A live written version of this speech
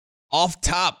Off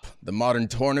top, the modern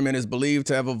tournament is believed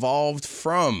to have evolved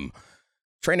from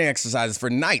training exercises for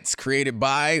knights created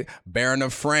by Baron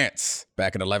of France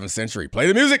back in the 11th century. Play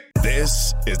the music.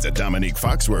 This is the Dominique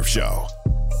Foxworth Show.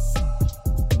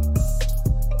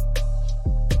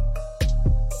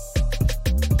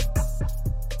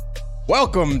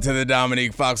 Welcome to the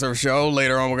Dominique Foxworth Show.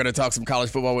 Later on, we're going to talk some college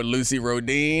football with Lucy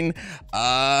Rodine.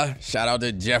 Shout out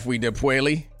to Jeffrey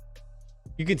DePueli.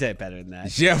 You can say it better than that.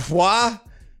 Jeffrey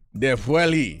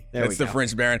DePueli. That's the go.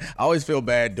 French Baron. I always feel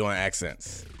bad doing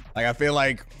accents. Like, I feel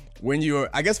like when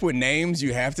I guess with names,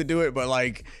 you have to do it, but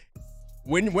like,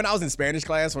 when I was in Spanish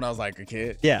class, when I was like a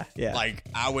kid, Yeah. like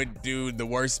I would do the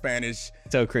worst Spanish.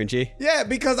 So cringy. Yeah,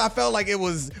 because I felt like it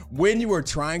was when you were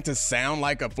trying to sound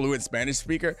like a fluent Spanish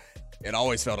speaker, it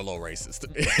always felt a little racist to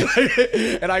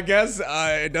me. And I guess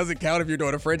it doesn't count if you're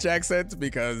doing a French accent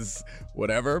because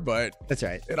whatever, but That's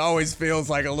right. it always feels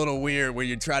like a little weird when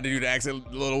you try to do the accent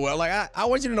a little well. Like, I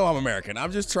want you to know I'm American.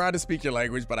 I'm just trying to speak your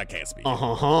language, but I can't speak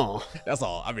it. That's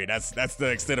all. I mean, that's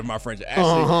the extent of my French.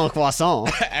 Croissant.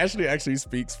 Ashley actually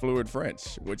speaks fluent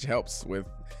French, which helps with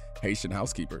Haitian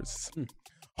housekeepers.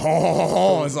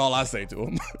 That's all I say to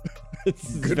them.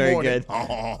 Good very morning. good.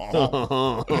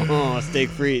 Steak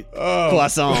frite.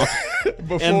 Croissant.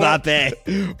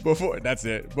 Mbappe. That's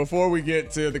it. Before we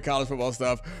get to the college football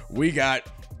stuff, we got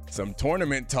some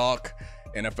tournament talk.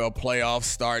 NFL playoffs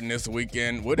starting this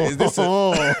weekend. What is this?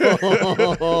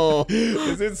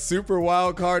 Is it Super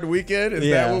Wild Card Weekend? Is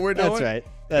that what we're doing?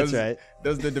 That's right.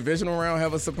 Does the divisional round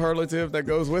have a superlative that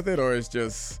goes with it, or is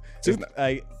just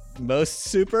most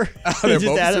super? They're Just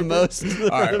both add a super? most.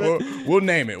 All right, we'll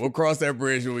name it. We'll cross that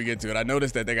bridge when we get to it. I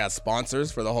noticed that they got sponsors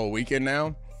for the whole weekend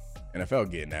now. NFL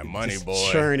getting that money, Just boy.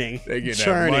 churning. They get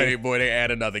that money, boy. They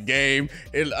add another game.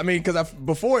 Because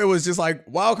before it was just like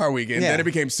Wild Card Weekend. Yeah. Then it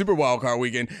became Super Wild Card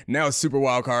Weekend. Now it's Super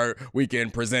Wild Card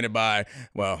Weekend presented by,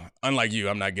 well, unlike you,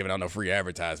 I'm not giving out no free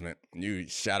advertisement. You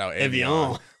shout out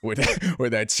Evian with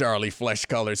that Charlie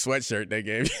flesh-colored sweatshirt they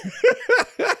gave you.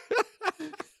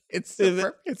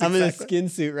 I'm in a skin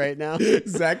suit right now.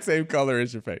 Exact same color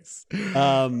as your face.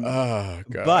 Oh,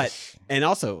 gosh. But, and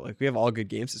also, like, we have all good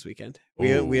games this weekend. We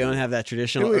don't have that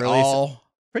traditional Do we early. all?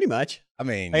 Pretty much. I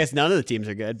mean, I guess none of the teams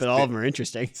are good, but all of them are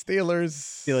interesting.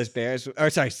 Steelers,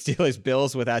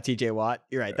 Bills without TJ Watt.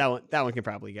 You're right. That one can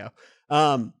probably go.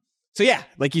 So yeah,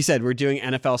 like you said, we're doing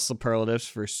NFL superlatives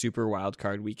for Super Wild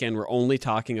Card Weekend. We're only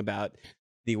talking about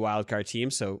the wild card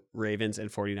teams, so Ravens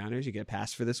and 49ers. You get a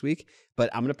pass for this week, but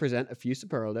I'm going to present a few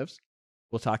superlatives.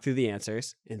 We'll talk through the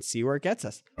answers and see where it gets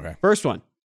us. Okay. First one.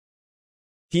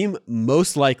 Team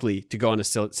most likely to go on a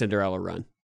Cinderella run.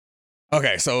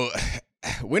 Okay, so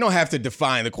we don't have to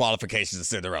define the qualifications of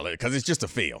Cinderella because it's just a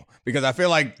feel. Because I feel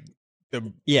like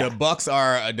the Bucks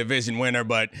are a division winner,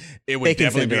 but it would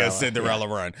definitely be a Cinderella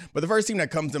run. But the first team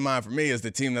that comes to mind for me is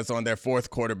the team that's on their fourth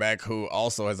quarterback who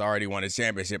also has already won a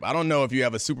championship. I don't know if you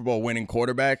have a Super Bowl winning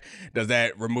quarterback. Does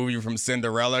that remove you from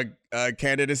Cinderella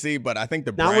candidacy? But I think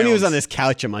the Browns... Not when he was on this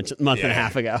couch a month and a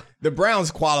half ago. The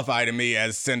Browns qualify to me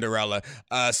as Cinderella.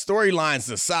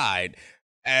 Storylines aside...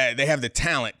 they have the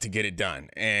talent to get it done,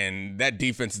 and that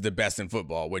defense is the best in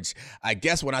football, which I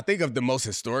guess when I think of the most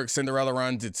historic Cinderella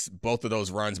runs, it's both of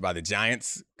those runs by the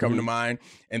Giants come to mind,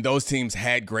 and those teams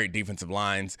had great defensive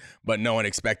lines, but no one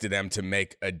expected them to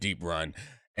make a deep run.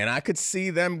 And I could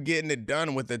see them getting it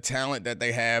done with the talent that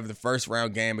they have, the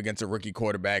first-round game against a rookie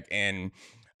quarterback and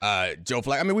Joe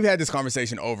Flacco. I mean, we've had this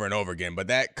conversation over and over again, but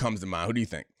that comes to mind. Who do you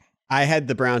think? I had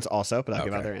the Browns also, but I'll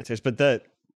give other answers. But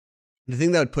the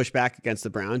thing that would push back against the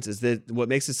Browns is that what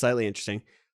makes it slightly interesting,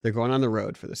 they're going on the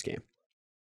road for this game.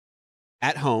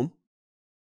 At home,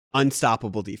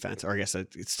 unstoppable defense, or I guess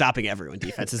stopping everyone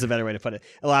defense is a better way to put it.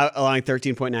 Allowing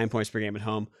 13.9 points per game at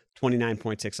home,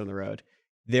 29.6 on the road.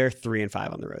 They're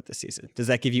 3-5 on the road this season. Does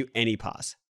that give you any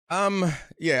pause?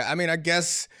 Yeah, I mean, I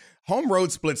guess home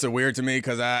road splits are weird to me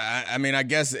because I mean, I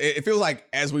guess it feels like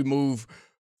as we move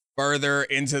further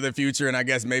into the future, and I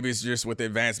guess maybe it's just with the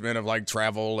advancement of like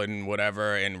travel and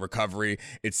whatever and recovery,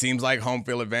 it seems like home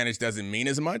field advantage doesn't mean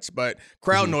as much, but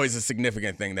crowd noise is a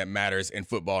significant thing that matters in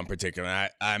football in particular. And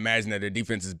I imagine that the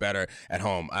defense is better at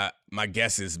home. My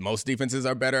guess is most defenses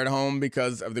are better at home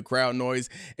because of the crowd noise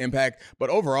impact, but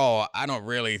overall, I don't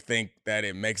really think that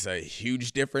it makes a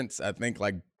huge difference. I think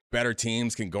like better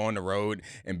teams can go on the road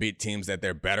and beat teams that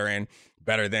they're better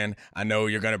than. I know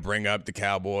you're going to bring up the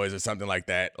Cowboys or something like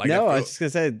that. Like, no, I was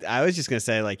just going to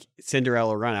say like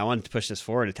Cinderella run. I wanted to push this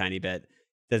forward a tiny bit.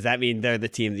 Does that mean they're the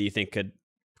team that you think could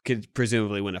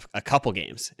presumably win a couple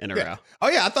games in a row? Oh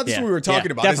yeah, I thought that's what we were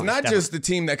talking about. It's not just the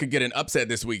team that could get an upset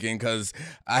this weekend because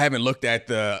I haven't looked at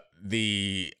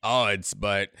the odds,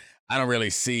 but I don't really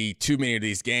see too many of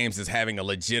these games as having a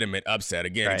legitimate upset.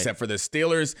 Again, Right. except for the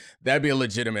Steelers, that'd be a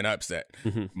legitimate upset.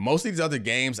 Mm-hmm. Most of these other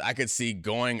games I could see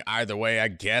going either way. I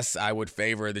guess I would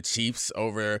favor the Chiefs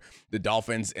over the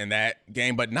Dolphins in that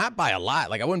game, but not by a lot.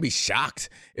 Like, I wouldn't be shocked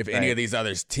if any Right. of these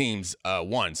other teams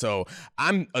won. So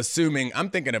I'm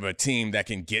thinking of a team that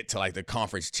can get to like the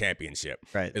conference championship.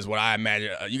 Right. Is what I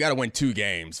imagine. You got to win 2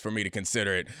 games for me to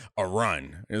consider it a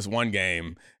run. This one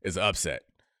game is an upset.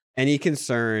 Any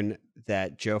concern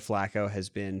that Joe Flacco has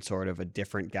been sort of a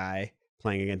different guy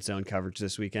playing against zone coverage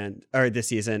this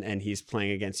season, and he's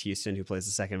playing against Houston, who plays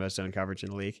the second most zone coverage in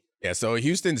the league? Yeah, so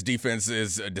Houston's defense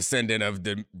is a descendant of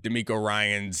D'Amico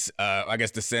Ryan's,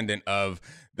 descendant of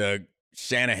the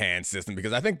Shanahan system,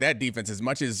 because I think that defense, as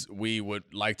much as we would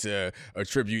like to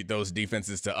attribute those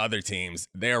defenses to other teams,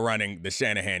 they're running the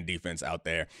Shanahan defense out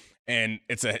there. And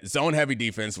it's a zone-heavy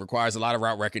defense, requires a lot of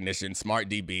route recognition, smart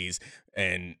DBs,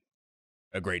 and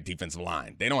a great defensive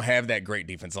line. They don't have that great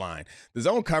defensive line. The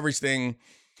zone coverage thing,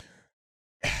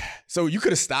 so you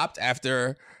could have stopped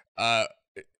after,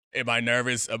 am I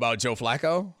nervous about Joe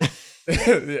Flacco?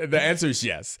 The answer is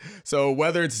yes. So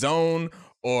whether it's zone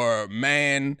or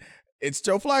man, it's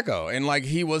Joe Flacco. And like,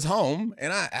 he was home,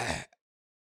 and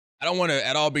I don't want to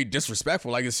at all be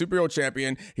disrespectful. Like, a Super Bowl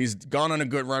champion, he's gone on a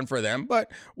good run for them,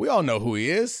 but we all know who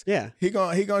he is. Yeah. He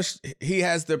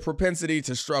has the propensity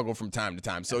to struggle from time to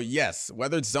time. So yes,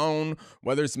 whether it's zone,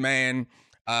 whether it's man,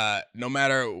 no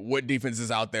matter what defense is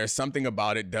out there, something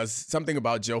about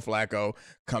Joe Flacco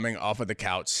coming off of the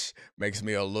couch makes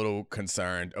me a little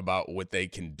concerned about what they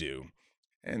can do.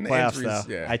 And the Playoffs, injuries,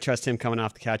 though. yeah. I trust him coming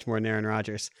off the couch more than Aaron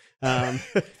Rodgers.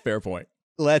 Fair point.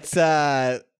 Let's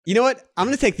you know what? I'm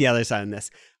going to take the other side on this.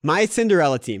 My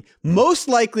Cinderella team, most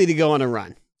likely to go on a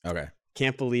run. Okay.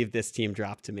 Can't believe this team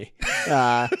dropped to me.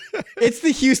 It's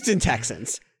the Houston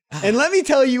Texans. And let me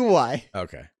tell you why.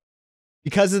 Okay.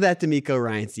 Because of that D'Amico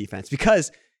Ryan's defense.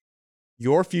 Because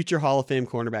your future Hall of Fame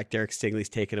cornerback, Derek Stingley's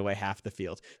taken away half the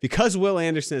field. Because Will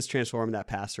Anderson has transformed that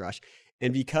pass rush.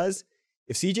 And because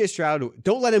if CJ Stroud,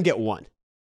 don't let him get one.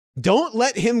 Don't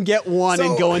let him get one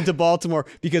and go into Baltimore,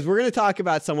 because we're going to talk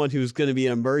about someone who's going to be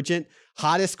an emergent,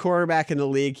 hottest quarterback in the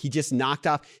league. He just knocked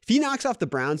off. If he knocks off the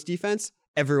Browns defense,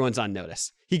 everyone's on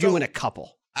notice. He can win a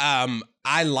couple.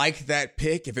 I like that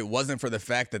pick if it wasn't for the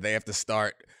fact that they have to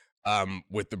start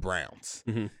with the Browns.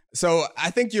 Mm-hmm. So I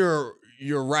think you're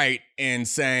right in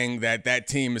saying that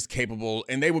team is capable,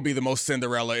 and they would be the most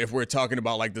Cinderella if we're talking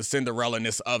about like the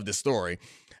Cinderella-ness of the story.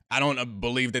 I don't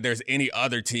believe that there's any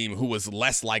other team who was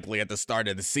less likely at the start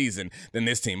of the season than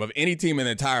this team. Of any team in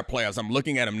the entire playoffs, I'm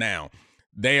looking at them now.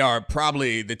 They are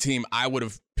probably the team I would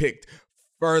have picked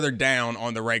further down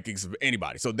on the rankings of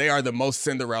anybody. So they are the most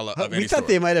Cinderella of any story. We thought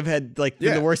they might have had been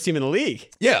the worst team in the league.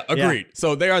 Yeah, agreed. Yeah.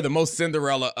 So they are the most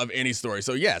Cinderella of any story.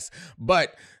 So yes,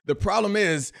 but the problem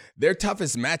is their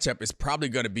toughest matchup is probably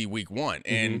going to be week 1.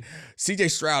 And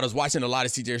CJ Stroud, I was watching a lot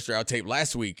of CJ Stroud tape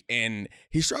last week, and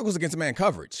he struggles against man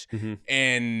coverage.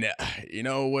 And you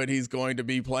know what he's going to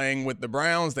be playing with the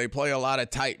Browns? They play a lot of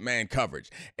tight man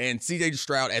coverage. And CJ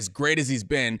Stroud, as great as he's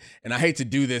been, and I hate to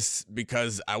do this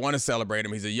because I want to celebrate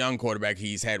him. He's a young quarterback.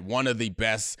 He's had one of the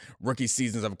best rookie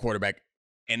seasons of a quarterback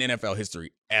in NFL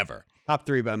history ever. Top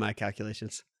 3 by my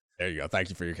calculations. There you go. Thank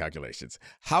you for your calculations.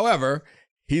 However,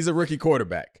 he's a rookie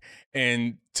quarterback,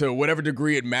 and to whatever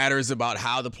degree it matters about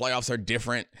how the playoffs are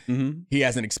different, he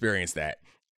hasn't experienced that.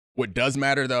 What does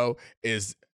matter, though,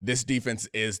 is this defense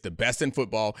is the best in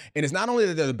football, and it's not only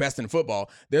that they're the best in football,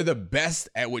 they're the best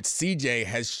at what CJ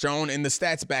has shown, and the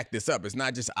stats back this up. It's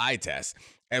not just eye tests.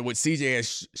 And what CJ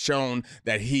has shown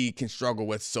that he can struggle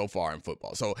with so far in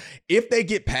football. So if they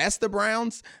get past the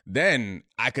Browns, then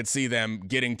I could see them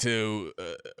getting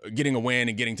a win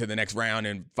and getting to the next round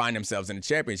and find themselves in a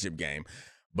championship game.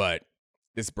 But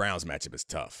this Browns matchup is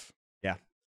tough. Yeah.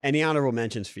 Any honorable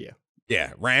mentions for you?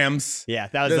 Yeah, Rams. Yeah,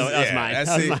 that was mine. That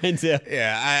was mine too.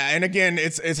 Yeah, and again,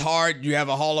 it's hard. You have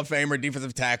a Hall of Famer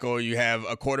defensive tackle. You have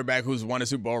a quarterback who's won a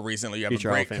Super Bowl recently. You have future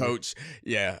a great coach.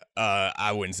 Yeah,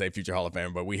 I wouldn't say future Hall of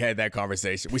Famer, but we had that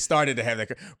conversation. We started to have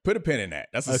that. Put a pin in that.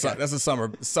 That's a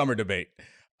summer debate.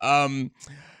 Yeah,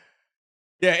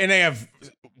 and they have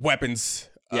weapons,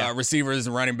 receivers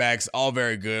and running backs, all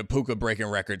very good. Puka breaking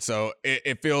records, so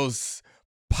it feels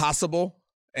possible.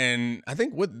 And I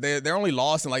think their only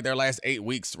loss in like their last 8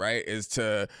 weeks, right, is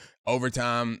to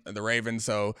overtime, the Ravens.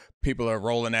 So people are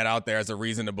rolling that out there as a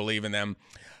reason to believe in them.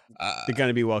 They're going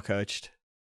to be well coached.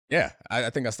 Yeah, I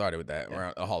think I started with that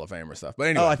around a Hall of Famer stuff. But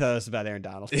anyway, I thought it was about Aaron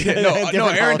Donald. Aaron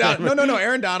Donald. No,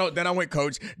 Aaron Donald. Then I went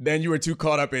coach. Then you were too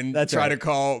caught up in trying to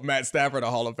call Matt Stafford a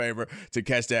Hall of Famer to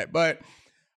catch that. But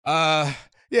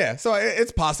Yeah, so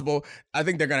it's possible. I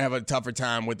think they're going to have a tougher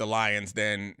time with the Lions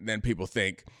than people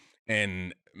think.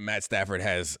 And Matt Stafford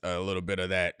has a little bit of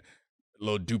that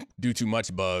little do too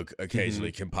much bug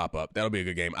occasionally can pop up. That'll be a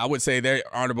good game. I would say their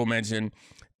honorable mention,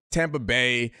 Tampa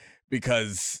Bay,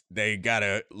 because they got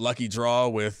a lucky draw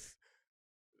with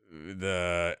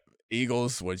the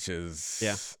Eagles, which is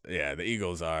the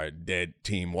Eagles are a dead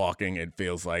team walking. It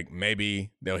feels like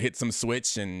maybe they'll hit some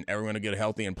switch and everyone will get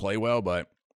healthy and play well, but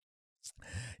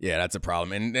yeah, that's a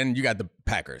problem. And then you got the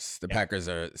Packers. The Packers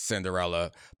are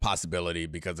Cinderella possibility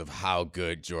because of how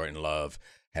good Jordan Love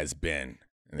has been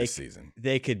in this season.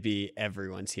 They could be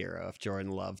everyone's hero if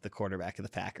Jordan Love, the quarterback of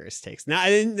the Packers, takes.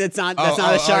 That's not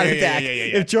a shot at Dak.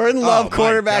 If Jordan Love,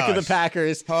 quarterback of the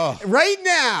Packers, right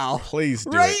now, please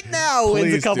do right it. now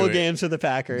wins a couple games for the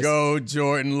Packers. Go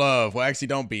Jordan Love. Well, actually,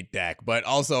 don't beat Dak, but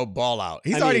also ball out.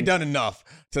 He's already done enough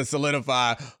to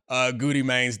solidify Goody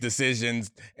Main's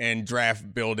decisions and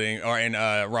draft building or in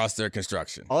roster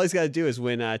construction. All he's got to do is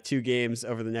win 2 games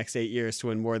over the next 8 years to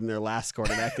win more than their last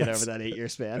quarterback did over that 8-year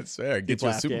span. That's fair. Get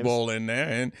your Super Bowl in there,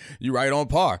 and you're right on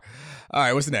par. All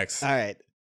right, what's next? All right.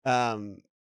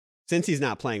 Since he's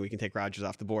not playing, we can take Rodgers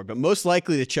off the board, but most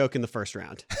likely to choke in the first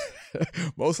round.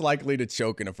 Most likely to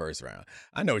choke in the first round.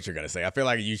 I know what you're going to say. I feel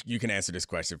like you can answer this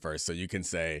question first, so you can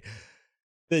say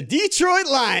the Detroit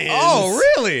Lions. Oh,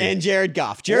 really? And Jared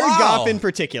Goff. Jared Goff in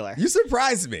particular. You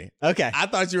surprised me. Okay. I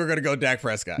thought you were going to go Dak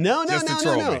Prescott. No. Me.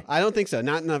 I don't think so.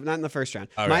 Not in the first round.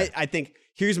 Okay. I think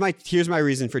here's my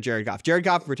reason for Jared Goff. Jared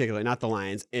Goff in particular, not the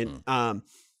Lions. And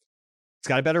he's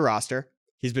got a better roster.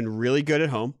 He's been really good at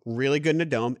home, really good in a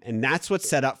dome, and that's what's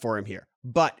set up for him here.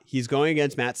 But he's going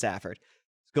against Matt Stafford.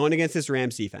 He's going against this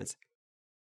Rams defense.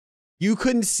 You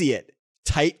couldn't see it.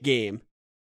 Tight game.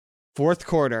 Fourth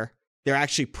quarter. They're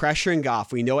actually pressuring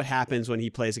Goff. We know what happens when he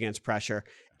plays against pressure.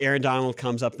 Aaron Donald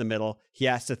comes up the middle. He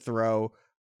has to throw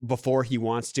before he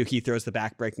wants to. He throws the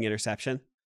back-breaking interception.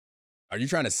 Are you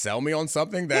trying to sell me on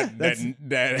something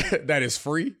that is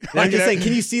free? I'm just saying,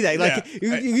 can you see that? Like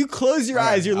you close your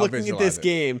eyes, you're looking at this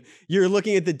game. You're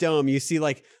looking at the dome. You see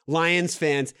like Lions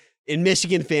fans and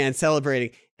Michigan fans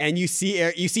celebrating, and you see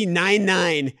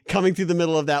 9-9 coming through the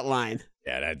middle of that line.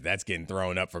 Yeah, that's getting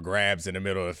thrown up for grabs in the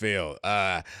middle of the field.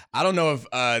 I don't know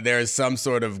if there's some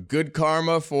sort of good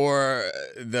karma for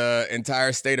the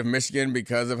entire state of Michigan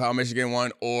because of how Michigan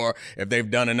won, or if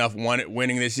they've done enough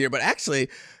winning this year. But actually,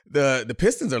 the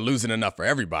Pistons are losing enough for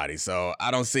everybody, so I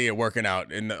don't see it working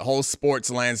out in the whole sports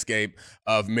landscape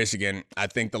of Michigan. I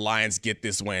think the Lions get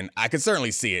this win. I could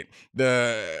certainly see it.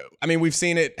 We've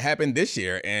seen it happen this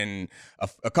year in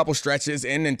a couple stretches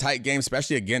and in tight games,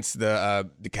 especially against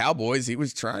the Cowboys. He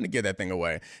was trying to get that thing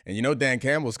away, and Dan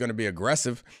Campbell's going to be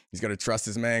aggressive. He's going to trust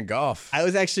his man Goff. I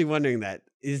was actually wondering that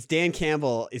is Dan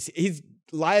Campbell he's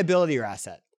liability or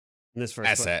asset in this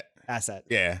first asset.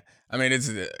 Yeah. I mean,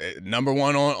 it's number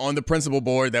one on the principal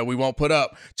board that we won't put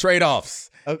up.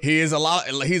 Trade-offs. Okay. He's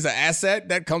an asset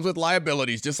that comes with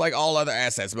liabilities, just like all other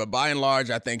assets. But by and large,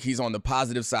 I think he's on the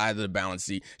positive side of the balance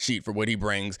sheet for what he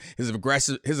brings. His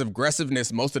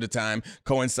aggressiveness most of the time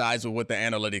coincides with what the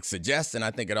analytics suggest, and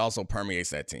I think it also permeates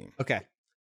that team. Okay.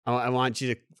 I want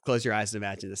you to close your eyes and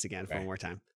imagine this again for one more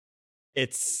time.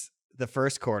 It's the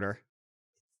first quarter,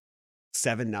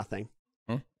 7-0.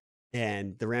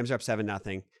 And the Rams are up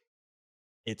 7-0.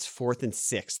 It's 4th and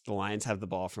 6. The Lions have the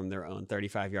ball from their own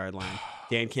 35-yard line.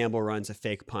 Dan Campbell runs a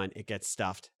fake punt. It gets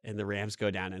stuffed, and the Rams go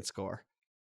down and score.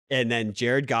 And then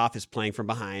Jared Goff is playing from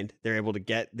behind.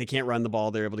 They can't run the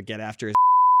ball. They're able to get after his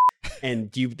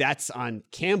and that's on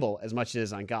Campbell as much as it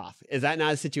is on Goff. Is that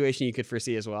not a situation you could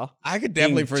foresee as well? I could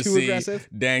definitely foresee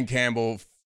Dan Campbell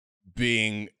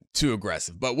being too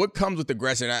aggressive. But what comes with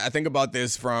aggression, I think about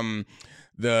this from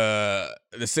the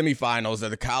semifinals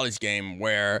of the college game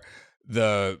where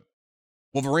the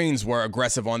Wolverines were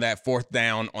aggressive on that 4th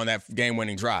down on that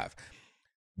game-winning drive.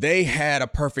 They had a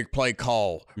perfect play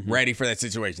call ready for that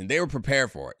situation. They were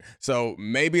prepared for it. So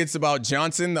maybe it's about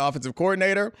Johnson, the offensive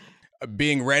coordinator,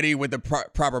 being ready with the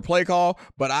proper play call,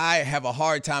 but I have a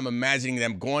hard time imagining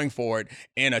them going for it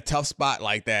in a tough spot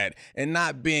like that and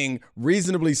not being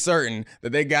reasonably certain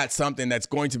that they got something that's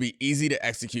going to be easy to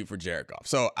execute for Jared Goff.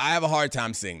 So I have a hard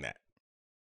time seeing that,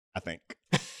 I think.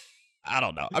 I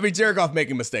don't know. I mean, Jared Goff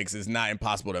making mistakes is not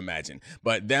impossible to imagine,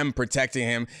 but them protecting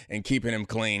him and keeping him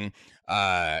clean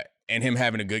and him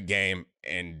having a good game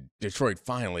and Detroit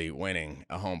finally winning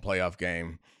a home playoff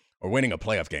game or winning a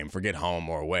playoff game, forget home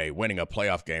or away, winning a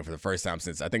playoff game for the first time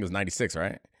since I think it was 96,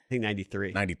 right? I think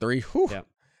 93. 93? Whew. Yep.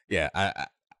 Yeah,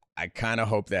 I kind of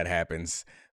hope that happens.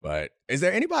 But is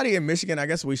there anybody in Michigan, I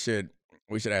guess we should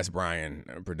ask Brian,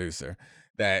 our producer,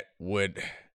 that would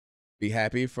be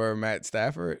happy for Matt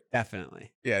Stafford?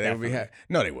 Definitely. Yeah, they would be happy.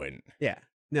 No, they wouldn't. Yeah.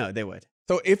 No, they would.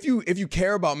 So if you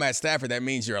care about Matt Stafford, that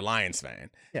means you're a Lions fan.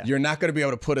 Yeah. You're not going to be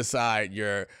able to put aside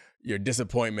your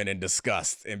disappointment and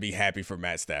disgust and be happy for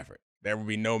Matt Stafford. There will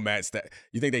be no Matt Stafford.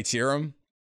 You think they cheer him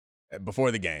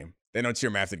before the game? They don't cheer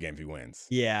him after the game if he wins.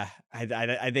 Yeah,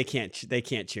 they can't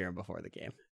cheer him before the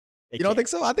game. You don't think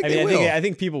so? I think they will. I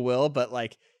think people will, but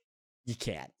like you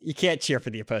can't cheer for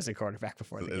the opposing quarterback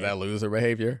before the game. Is that loser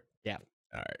behavior? Yeah.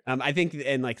 All right. I think,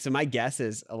 and like, so my guess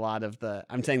is a lot of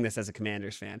I'm saying this as a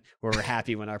Commanders fan, where we're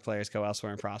happy when our players go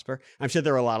elsewhere and prosper. I'm sure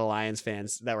there were a lot of Lions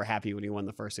fans that were happy when he won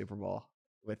the first Super Bowl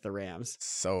with the Rams.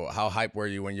 So how hype were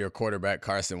you when your quarterback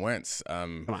Carson Wentz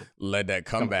led that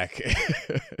comeback?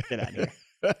 Get out of here.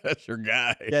 That's your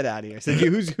guy. Get out of here. So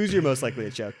who's your most likely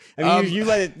to choke? I mean, you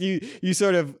let it. You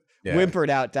sort of whimpered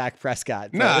out Dak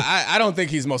Prescott. No, I don't think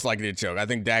he's most likely to choke. I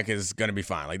think Dak is going to be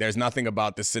fine. Like, there's nothing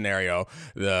about this scenario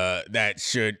that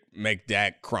should make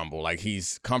Dak crumble. Like,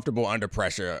 he's comfortable under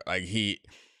pressure. Like,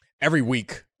 every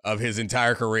week of his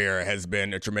entire career has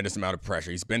been a tremendous amount of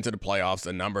pressure. He's been to the playoffs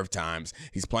a number of times.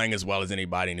 He's playing as well as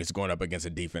anybody, and he's going up against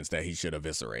a defense that he should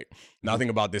eviscerate. Nothing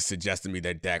about this suggests to me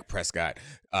that Dak Prescott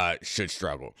should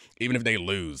struggle. Even if they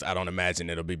lose, I don't imagine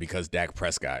it'll be because Dak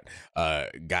Prescott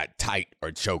got tight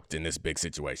or choked in this big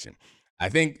situation. I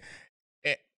think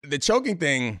the choking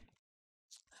thing,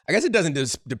 I guess it doesn't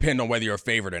just depend on whether you're a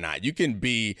favorite or not. You can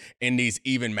be in these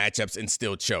even matchups and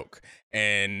still choke.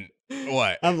 And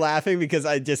what? I'm laughing because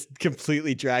I just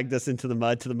completely dragged us into the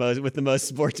mud with the most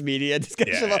sports media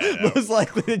discussion. Most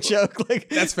likely to choke. Like,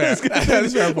 that's fair.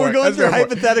 That's fair. We're going through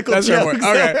hypothetical jokes.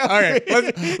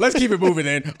 Okay. Let's keep it moving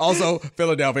then. Also,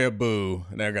 Philadelphia, boo.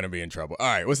 They're going to be in trouble. All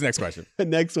right. What's the next question? The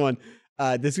next one.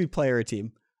 This week, player or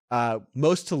team.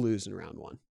 Most to lose in round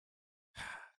one.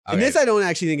 Okay. And this, I don't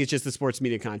actually think it's just the sports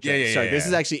media contract. This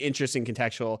is actually interesting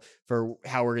contextual for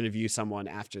how we're going to view someone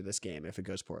after this game if it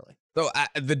goes poorly. So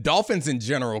the Dolphins in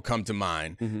general come to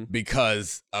mind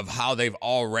because of how they've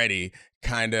already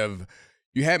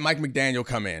you had Mike McDaniel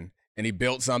come in and he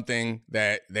built something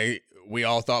that we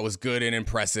all thought was good and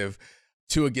impressive.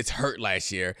 Tua gets hurt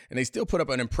last year and they still put up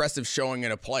an impressive showing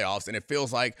in the playoffs. And it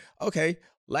feels like, okay,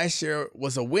 last year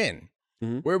was a win.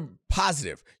 We're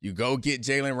positive. You go get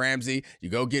Jalen Ramsey. You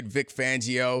go get Vic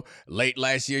Fangio. Late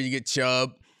last year, you get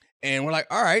Chubb. And we're like,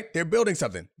 all right, they're building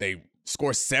something. They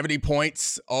score 70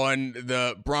 points on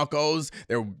the Broncos.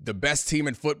 They're the best team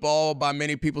in football by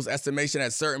many people's estimation at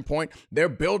a certain point. They're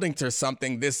building to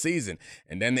something this season.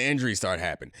 And then the injuries start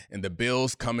happening. And the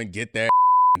Bills come and get their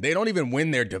They don't even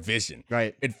win their division.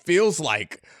 Right. It feels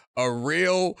like a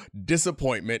real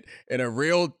disappointment and a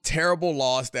real terrible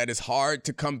loss that is hard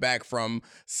to come back from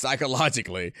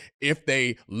psychologically if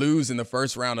they lose in the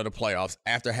first round of the playoffs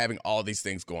after having all these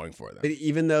things going for them. But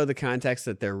even though the context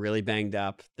that they're really banged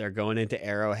up, they're going into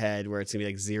Arrowhead where it's going to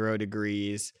be like 0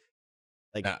 degrees.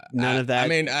 Like none of that. I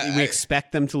mean, we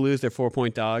expect them to lose. They're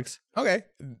 4-point dogs. Okay.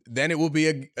 Then it will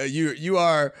be you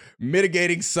are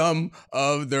mitigating some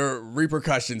of the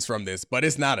repercussions from this, but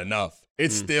it's not enough.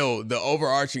 It's still the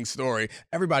overarching story.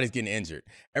 Everybody's getting injured.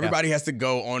 Everybody has to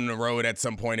go on the road at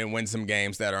some point and win some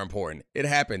games that are important. It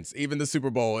happens. Even the Super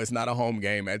Bowl is not a home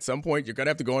game. At some point, you're going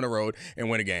to have to go on the road and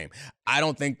win a game. I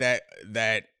don't think that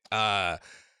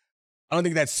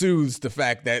soothes the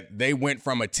fact that they went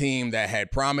from a team that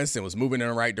had promise and was moving in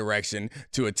the right direction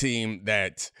to a team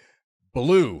that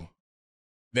blew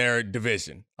their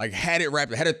division. Like had it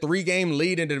wrapped, had a 3-game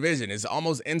lead in the division. It's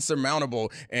almost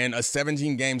insurmountable in a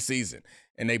 17-game season.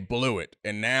 And they blew it.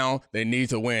 And now they need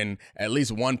to win at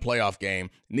least one playoff game.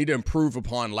 Need to improve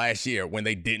upon last year when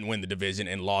they didn't win the division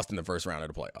and lost in the first round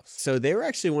of the playoffs. So they were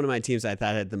actually one of my teams I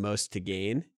thought had the most to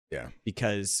gain. Yeah.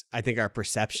 Because I think our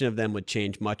perception of them would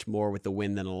change much more with the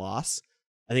win than a loss.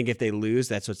 I think if they lose,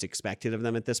 that's what's expected of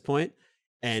them at this point.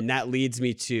 And that leads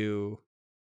me to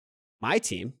my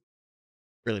team,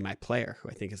 really my player, who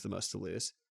I think is the most to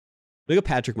lose. We go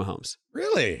Patrick Mahomes.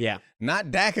 Really? Yeah.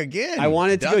 Not Dak again. I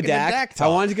wanted to go Dak. I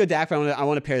wanted to go Dak, but I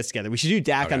want to pair this together. We should do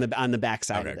Dak on the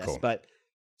backside of this. Cool. But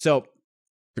so it's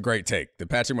a great take. The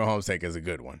Patrick Mahomes take is a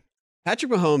good one. Patrick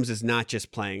Mahomes is not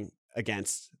just playing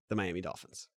against the Miami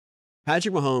Dolphins.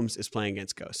 Patrick Mahomes is playing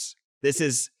against ghosts. This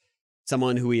is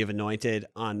someone who we have anointed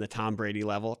on the Tom Brady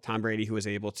level. Tom Brady, who was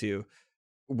able to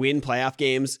win playoff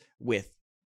games with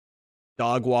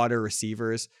dog water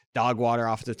receivers, dog water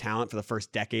offensive talent for the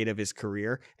first decade of his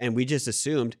career. And we just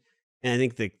assumed, and I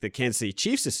think the Kansas City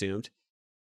Chiefs assumed,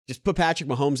 just put Patrick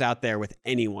Mahomes out there with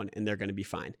anyone and they're going to be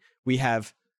fine. We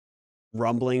have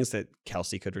rumblings that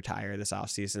Kelsey could retire this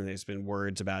offseason. There's been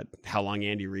words about how long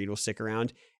Andy Reid will stick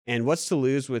around. And what's to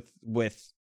lose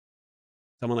with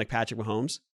someone like Patrick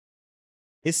Mahomes?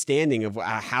 his standing of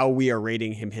how we are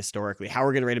rating him historically, how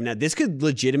we're going to rate him now. This could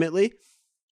legitimately,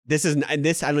 and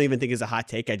this I don't even think is a hot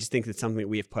take. I just think it's something that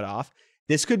we have put off.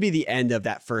 This could be the end of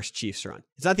that first Chiefs run.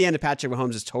 It's not the end of Patrick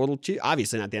Mahomes' total,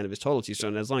 obviously not the end of his total Chiefs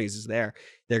run. As long as he's there,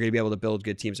 they're going to be able to build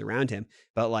good teams around him.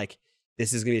 But like,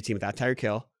 this is going to be a team without Tyreek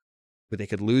Hill, who they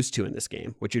could lose to in this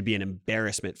game, which would be an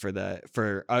embarrassment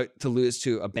to lose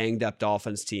to a banged up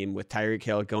Dolphins team with Tyreek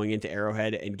Hill going into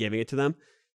Arrowhead and giving it to them.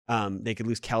 They could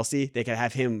lose Kelsey. They could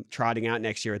have him trotting out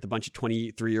next year with a bunch of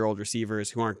 23-year-old receivers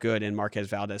who aren't good and Marquez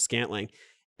Valdez-Scantling,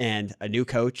 and a new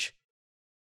coach,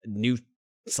 new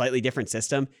slightly different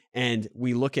system. And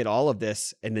we look at all of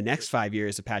this in the next 5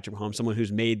 years of Patrick Mahomes, someone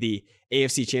who's made the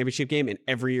AFC Championship game, and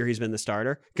every year he's been the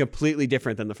starter, completely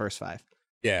different than the first 5.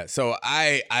 Yeah, so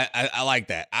I like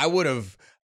that. I would have,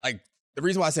 like, the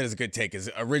reason why I said it's a good take is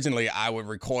originally I would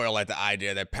recoil at the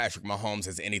idea that Patrick Mahomes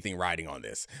has anything riding on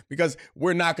this, because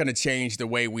we're not going to change the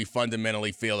way we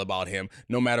fundamentally feel about him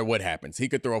no matter what happens. He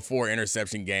could throw a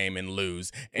 4-interception game and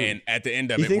lose, and at the end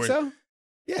of you think so?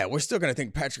 Yeah, we're still going to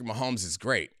think Patrick Mahomes is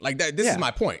great. Like that. This is my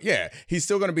point. Yeah, he's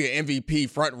still going to be an MVP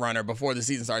front runner before the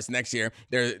season starts next year.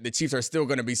 The Chiefs are still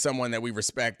going to be someone that we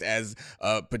respect as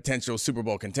a potential Super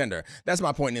Bowl contender. That's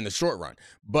my point in the short run.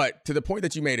 But to the point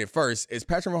that you made at first, is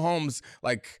Patrick Mahomes,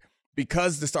 like,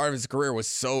 because the start of his career was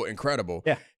so incredible,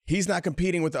 he's not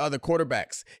competing with the other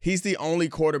quarterbacks. He's the only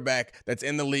quarterback that's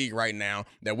in the league right now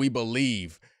that we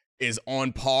believe is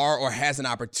on par or has an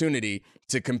opportunity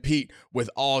to compete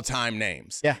with all-time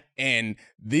names. Yeah. And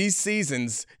these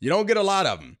seasons, you don't get a lot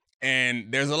of them.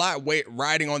 And there's a lot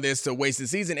riding on this to waste the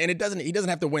season. And he doesn't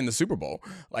have to win the Super Bowl.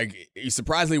 Like, he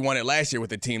surprisingly won it last year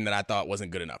with a team that I thought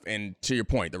wasn't good enough. And to your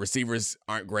point, the receivers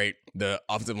aren't great. The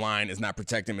offensive line is not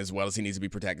protecting him as well as he needs to be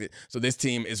protected. So this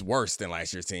team is worse than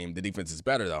last year's team. The defense is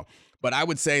better, though. But I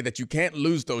would say that you can't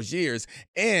lose those years.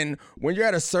 And when you're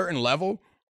at a certain level,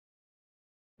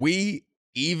 we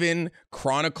even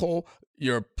chronicle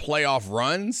your playoff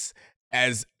runs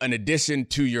as an addition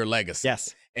to your legacy.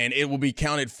 Yes. And it will be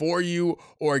counted for you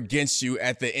or against you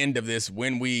at the end of this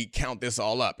when we count this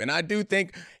all up. And I do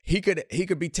think he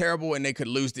could be terrible and they could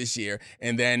lose this year,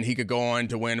 and then he could go on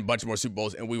to win a bunch more Super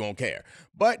Bowls and we won't care.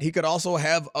 But he could also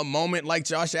have a moment like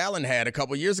Josh Allen had a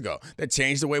couple years ago that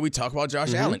changed the way we talk about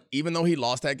Josh Allen, even though he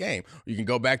lost that game. You can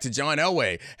go back to John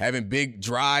Elway having big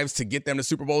drives to get them to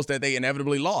Super Bowls that they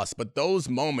inevitably lost. But those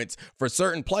moments for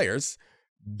certain players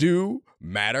do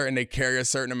matter, and they carry a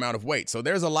certain amount of weight. So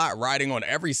there's a lot riding on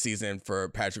every season for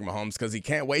Patrick Mahomes because he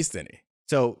can't waste any.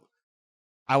 So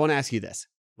I want to ask you this.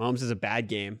 Mahomes has a bad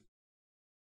game,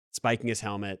 spiking his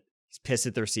helmet. He's pissed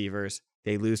at the receivers.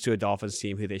 They lose to a Dolphins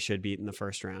team who they should beat in the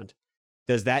first round.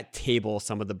 Does that table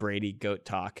some of the Brady GOAT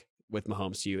talk with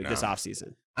Mahomes to you this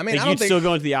offseason? I mean, like, you'd still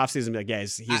go into the offseason and be like,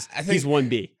 guys, he's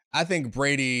 1B. I think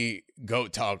Brady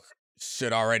GOAT talk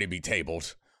should already be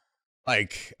tabled.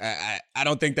 Like, I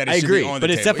don't think that it should be on the table.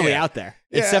 But it's definitely out there.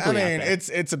 It's definitely out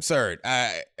there. It's absurd.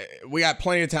 We got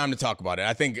plenty of time to talk about it.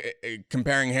 I think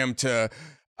comparing him to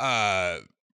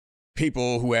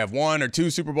people who have 1 or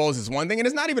 2 Super Bowls is one thing. And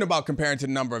it's not even about comparing to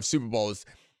the number of Super Bowls.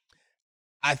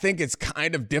 I think it's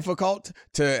kind of difficult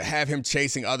to have him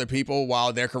chasing other people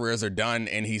while their careers are done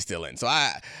and he's still in. So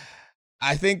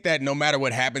I think that no matter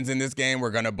what happens in this game, we're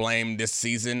going to blame this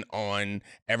season on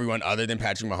everyone other than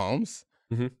Patrick Mahomes.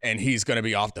 And he's going to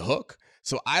be off the hook.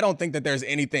 So I don't think that there's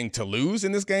anything to lose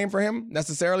in this game for him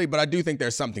necessarily, but I do think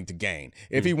there's something to gain.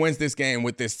 If he wins this game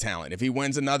with this talent, if he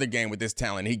wins another game with this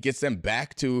talent, he gets them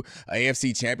back to an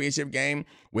AFC Championship game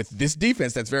with this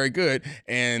defense that's very good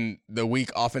and the weak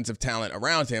offensive talent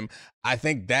around him, I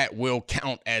think that will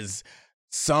count as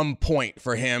some point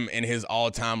for him in his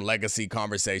all-time legacy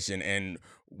conversation, and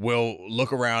we'll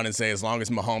look around and say, as long as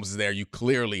Mahomes is there, you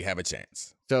clearly have a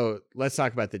chance. So let's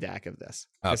talk about the Dak of this.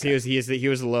 Okay. He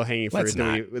was the low-hanging fruit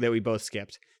that we both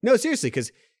skipped. No, seriously, because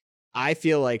I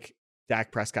feel like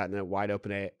Dak Prescott in a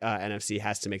wide-open NFC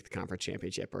has to make the conference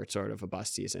championship, or it's sort of a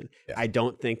bust season. Yeah. I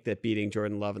don't think that beating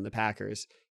Jordan Love and the Packers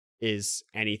is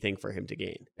anything for him to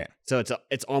gain. Yeah. So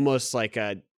it's almost like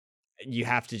you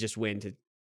have to just win to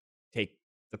take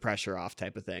the pressure off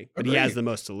type of thing. But He has the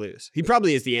most to lose. He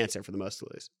probably is the answer for the most to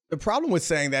lose. The problem with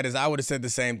saying that is I would have said the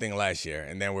same thing last year,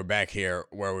 and then we're back here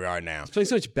where we are now. He's playing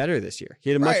so much better this year. He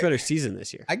had a much better season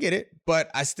this year. I get it, but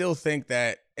I still think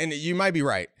that, and you might be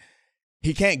right,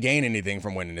 he can't gain anything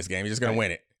from winning this game. He's just going to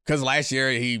win it. Because last year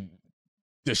he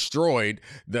destroyed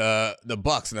the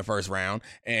Bucs in the first round,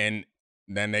 and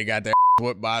then they got their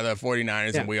by the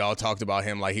 49ers, Yeah. and we all talked about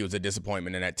him like he was a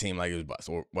disappointment in that team, like he was bust.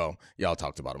 Well, y'all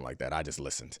talked about him like that. I just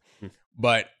listened.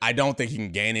 But I don't think he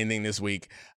can gain anything this week.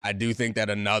 I do think that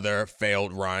another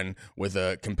failed run with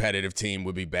a competitive team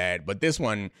would be bad. But this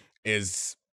one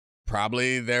is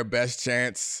probably their best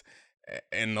chance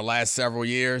in the last several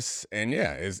years. And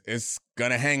yeah, it's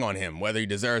going to hang on him, whether he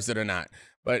deserves it or not.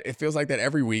 But it feels like that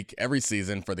every week, every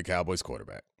season for the Cowboys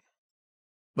quarterback.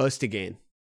 Most to gain.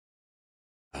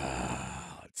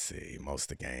 Let's see, most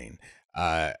to gain.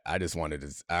 I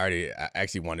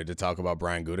actually wanted to talk about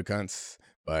Brian Gutekunst,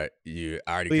 but I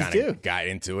already kind of got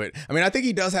into it. I mean, I think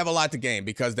he does have a lot to gain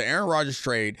because the Aaron Rodgers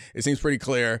trade, it seems pretty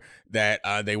clear that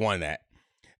they won that.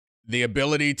 The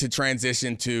ability to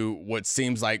transition to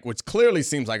which clearly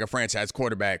seems like a franchise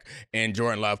quarterback in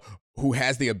Jordan Love, who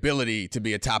has the ability to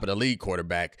be a top of the league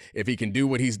quarterback. If he can do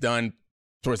what he's done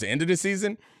towards the end of the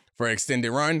season for an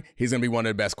extended run, he's going to be one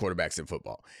of the best quarterbacks in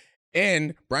football.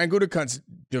 And Brian Gutekunst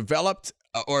developed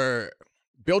or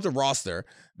built a roster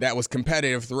that was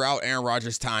competitive throughout Aaron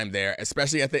Rodgers' time there,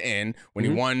 especially at the end when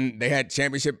he won. They had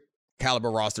championship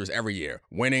caliber rosters every year,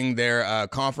 winning their having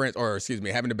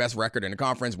the best record in the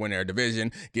conference, winning their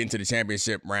division, getting to the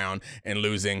championship round, and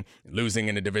losing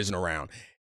in the divisional round.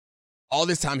 All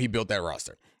this time he built that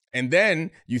roster. And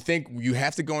then you think you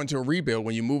have to go into a rebuild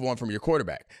when you move on from your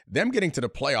quarterback. Them getting to the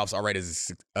playoffs already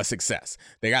is a success.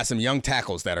 They got some young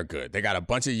tackles that are good. They got a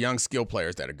bunch of young skill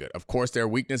players that are good. Of course, there are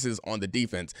weaknesses on the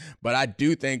defense, but I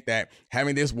do think that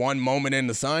having this one moment in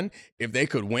the sun, if they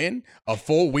could win a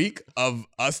full week of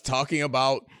us talking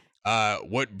about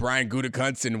what Brian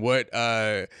Gutekunst and what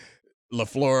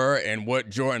LaFleur and what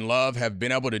Jordan Love have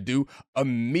been able to do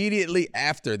immediately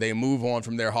after they move on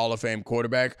from their Hall of Fame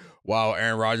quarterback while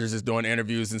Aaron Rodgers is doing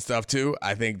interviews and stuff too.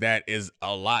 I think that is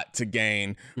a lot to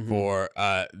gain for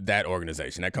that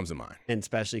organization. That comes to mind. And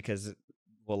especially because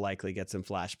we'll likely get some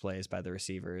flash plays by the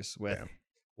receivers with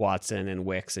Watson and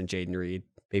Wicks and Jaden Reed.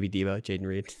 Baby Debo, Jaden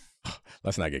Reed.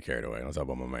 Let's not get carried away. Don't talk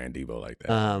about my man Debo like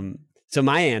that. So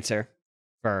my answer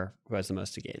for who has the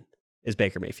most to gain is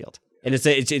Baker Mayfield. And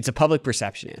it's a public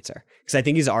perception answer because I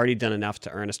think he's already done enough to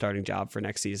earn a starting job for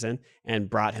next season and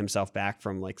brought himself back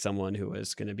from like someone who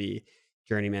was going to be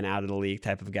journeyman out of the league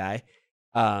type of guy.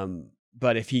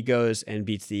 But if he goes and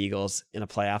beats the Eagles in a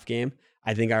playoff game,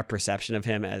 I think our perception of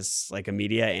him as like a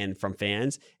media and from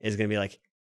fans is going to be like,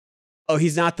 oh,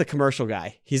 he's not the commercial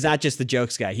guy. He's not just the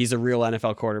jokes guy. He's a real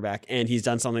NFL quarterback. And he's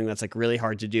done something that's like really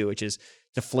hard to do, which is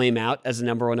to flame out as a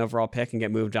number one overall pick and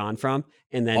get moved on from,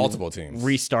 and then multiple teams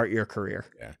restart your career.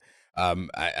 Yeah.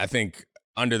 I think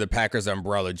under the Packers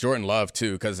umbrella, Jordan Love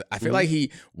too, because I feel like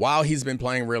while he's been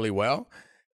playing really well,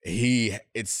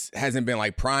 hasn't been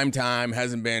like prime time,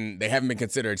 they haven't been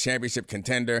considered a championship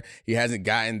contender. He hasn't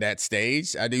gotten that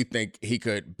stage. I do think he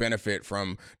could benefit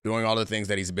from doing all the things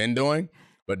that he's been doing,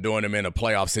 but doing them in a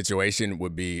playoff situation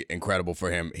would be incredible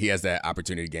for him. He has that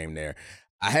opportunity game there.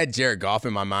 I had Jared Goff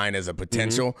in my mind as a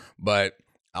potential, but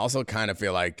I also kind of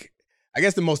feel like, I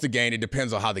guess the most to gain, it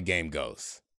depends on how the game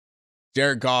goes.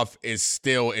 Jared Goff is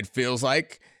still, it feels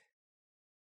like,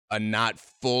 a not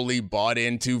fully bought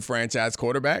into franchise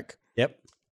quarterback. Yep.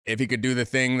 If he could do the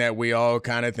thing that we all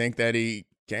kind of think that he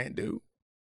can't do,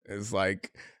 it's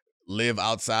like live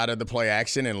outside of the play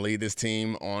action and lead this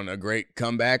team on a great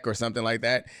comeback or something like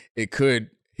that, he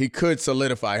could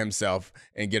solidify himself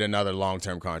and get another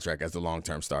long-term contract as the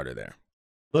long-term starter there.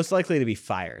 Most likely to be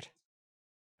fired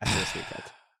after this weekend.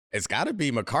 It's got to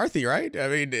be McCarthy, right? I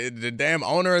mean, the damn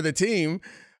owner of the team,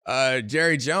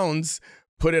 Jerry Jones,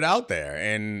 put it out there.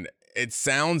 And it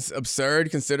sounds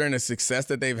absurd considering the success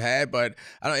that they've had, but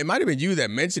it might have been you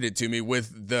that mentioned it to me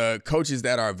with the coaches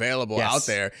that are available out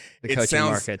there. The coaching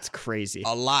market's crazy.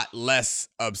 A lot less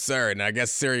absurd. And I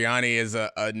guess Sirianni is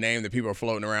a name that people are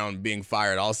floating around being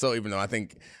fired also, even though I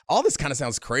think all this kind of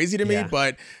sounds crazy to me.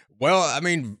 But, well, I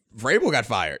mean, Vrabel got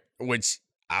fired, which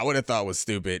I would have thought was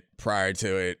stupid prior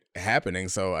to it happening.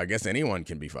 So I guess anyone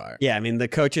can be fired. Yeah, I mean, the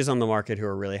coaches on the market who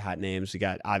are really hot names, we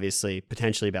got obviously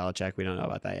potentially Belichick. We don't know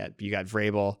about that yet. But you got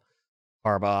Vrabel,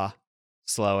 Harbaugh,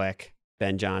 Slowick,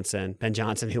 Ben Johnson. Ben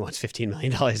Johnson, who wants $15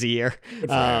 million a year.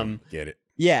 Get it.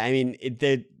 Yeah, I mean,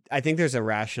 I think there's a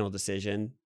rational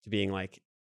decision to being like,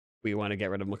 we want to get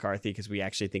rid of McCarthy because we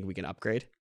actually think we can upgrade.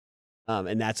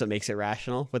 And that's what makes it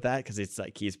rational with that, because it's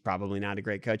like he's probably not a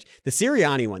great coach. The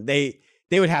Sirianni one, they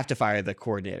would have to fire the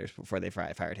coordinators before they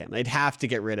fired him. They'd have to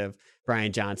get rid of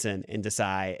Brian Johnson and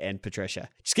Desai and Patricia.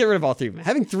 Just get rid of all three of them.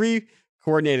 Having three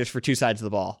coordinators for two sides of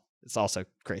the ball, it's also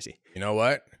crazy. You know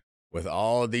what? With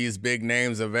all these big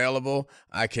names available,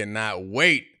 I cannot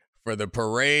wait for the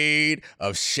parade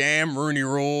of sham Rooney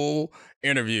Rule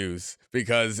interviews.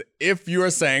 Because if you're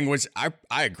saying, which I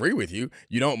agree with you,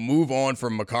 you don't move on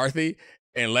from McCarthy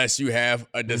unless you have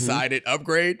a decided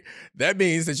upgrade, that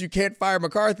means that you can't fire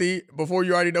McCarthy before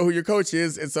you already know who your coach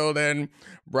is. And so then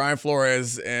Brian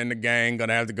Flores and the gang going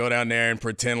to have to go down there and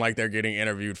pretend like they're getting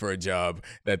interviewed for a job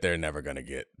that they're never going to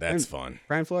get. That's fun.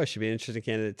 Brian Flores should be an interesting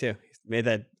candidate too. He's made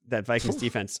that Vikings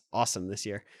defense awesome this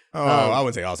year. Oh, I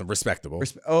wouldn't say awesome. Respectable.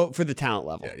 For the talent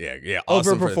level. Yeah.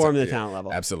 Awesome overperform the talent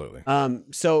level. Absolutely.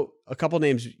 So a couple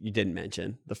names you didn't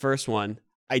mention. The first one,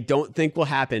 I don't think will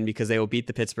happen because they will beat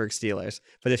the Pittsburgh Steelers.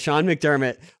 But if Sean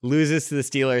McDermott loses to the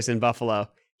Steelers in Buffalo,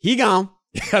 he gone.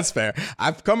 Yeah, that's fair.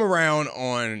 I've come around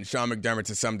on Sean McDermott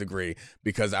to some degree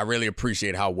because I really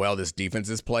appreciate how well this defense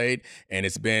is played. And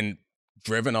it's been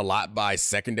driven a lot by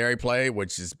secondary play,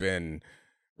 which has been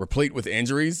replete with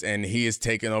injuries. And he has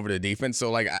taken over the defense.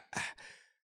 So,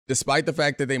 despite the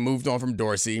fact that they moved on from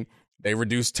Dorsey, they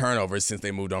reduced turnovers since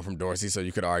they moved on from Dorsey. So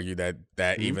you could argue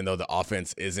that even though the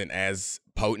offense isn't as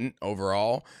potent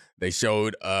overall, they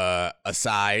showed a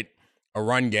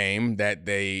run game that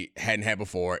they hadn't had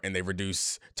before, and they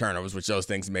reduced turnovers, which those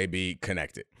things may be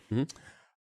connected.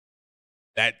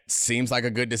 That seems like a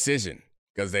good decision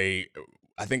because I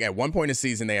think at one point in the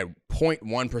season, they had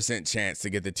 0.1% chance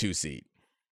to get the 2 seed.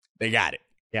 They got it.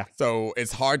 Yeah. So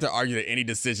it's hard to argue that any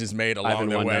decisions made along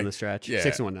the way. 5-1 down the stretch. Yeah.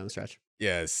 6-1 down the stretch.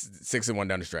 Yes, 6-1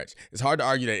 down the stretch. It's hard to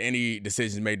argue that any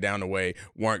decisions made down the way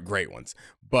weren't great ones.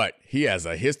 But he has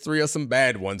a history of some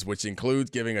bad ones, which includes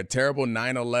giving a terrible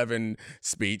 9/11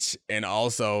 speech and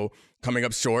also coming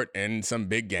up short in some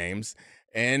big games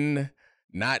and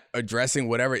not addressing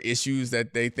whatever issues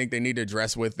that they think they need to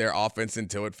address with their offense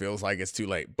until it feels like it's too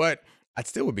late. But I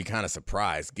still would be kind of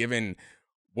surprised given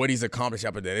what he's accomplished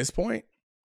up to this point.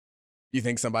 You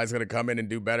think somebody's going to come in and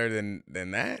do better than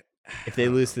that? If they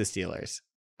lose to the Steelers,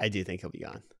 I do think he'll be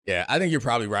gone. Yeah, I think you're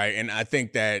probably right. And I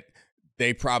think that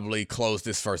they probably closed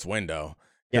this first window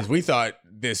because we thought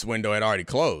this window had already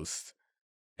closed.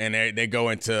 And they go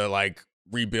into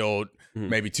rebuild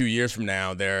maybe 2 years from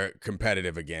now, they're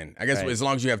competitive again. I guess as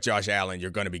long as you have Josh Allen,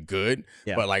 you're going to be good.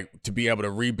 Yeah. But to be able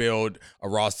to rebuild a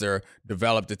roster,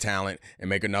 develop the talent, and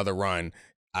make another run,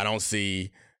 I don't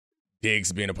see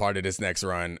Diggs being a part of this next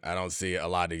run. I don't see a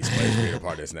lot of these players being a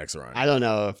part of this next run. I don't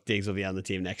know if Diggs will be on the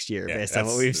team next year based on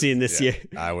what we've seen this year.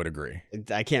 I would agree.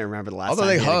 I can't remember the last time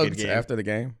they hugged after the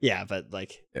game. Yeah, but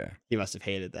he must have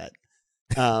hated that.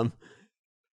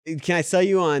 Can I sell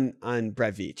you on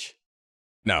Brett Veach?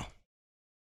 No.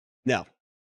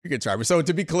 You can try. So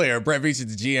to be clear, Brett Veach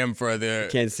is the GM for the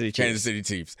Kansas City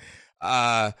Chiefs.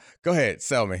 Go ahead,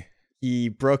 sell me. He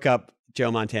broke up Joe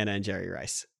Montana and Jerry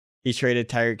Rice. He traded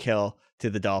Tyreek Hill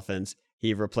to the Dolphins.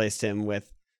 He replaced him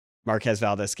with Marquez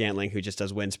Valdez-Scantling, who just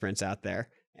does wind sprints out there.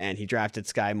 And he drafted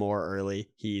Sky Moore early.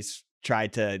 He's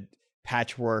tried to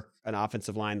patchwork an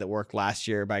offensive line that worked last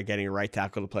year by getting a right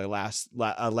tackle to play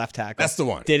left tackle. That's the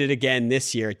one. Did it again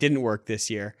this year. It didn't work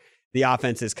this year. The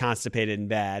offense is constipated and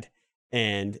bad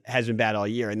and has been bad all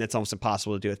year. And that's almost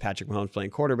impossible to do with Patrick Mahomes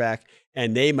playing quarterback.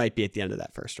 And they might be at the end of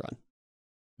that first run.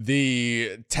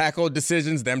 The tackle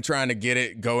decisions, them trying to get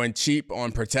it going cheap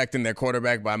on protecting their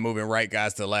quarterback by moving right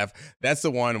guys to left. That's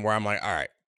the one where I'm like, all right,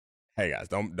 hey guys,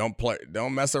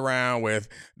 don't mess around with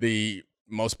the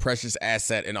most precious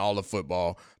asset in all of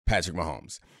football, Patrick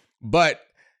Mahomes. But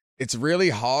it's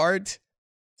really hard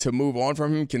to move on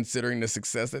from him considering the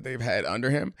success that they've had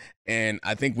under him. And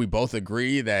I think we both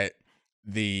agree that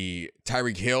the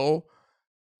Tyreek Hill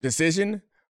decision,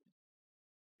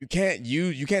 you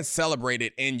can't celebrate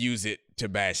it and use it to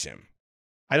bash him.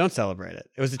 I don't celebrate it.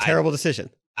 It was a terrible decision.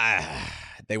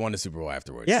 They won the Super Bowl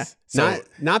afterwards. Yeah, so,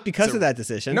 not because of that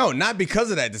decision. No, not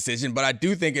because of that decision, but I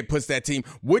do think it puts that team,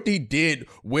 what he did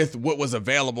with what was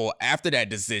available after that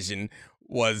decision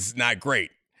was not great.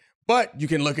 But you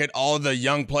can look at all the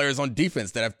young players on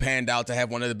defense that have panned out to have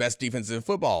one of the best defenses in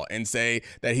football and say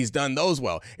that he's done those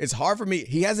well. It's hard for me.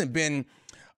 He hasn't been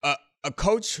a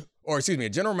coach, or excuse me, a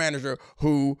general manager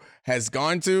who has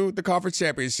gone to the conference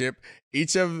championship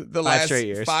each of the last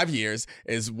 5 years,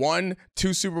 is won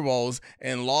 2 Super Bowls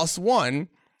and lost 1.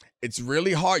 It's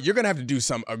really hard. You're going to have to do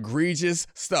some egregious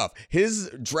stuff.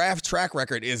 His draft track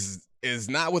record is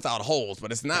not without holes,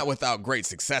 but it's not without great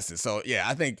successes. So yeah,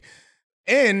 I think,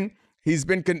 and he's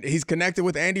connected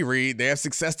with Andy Reid. They have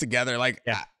success together.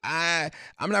 I'm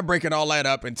not breaking all that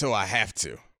up until I have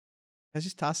to. I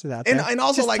just tossed it out there. And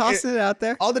also, just tossing it out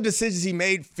there. All the decisions he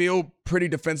made feel pretty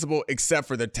defensible, except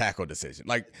for the tackle decision.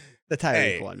 The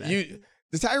Tyreek one, man.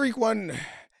 The Tyreek one,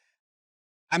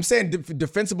 I'm saying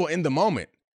defensible in the moment.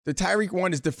 The Tyreek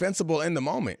one is defensible in the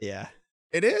moment. Yeah.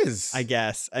 It is. I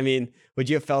guess. I mean, would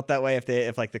you have felt that way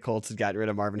if like the Colts had gotten rid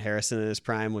of Marvin Harrison in his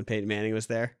prime when Peyton Manning was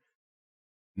there?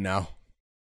 No.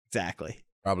 Exactly.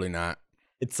 Probably not.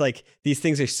 It's like these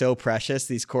things are so precious,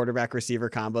 these quarterback receiver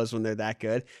combos when they're that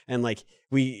good. And like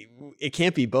it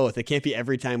can't be both. It can't be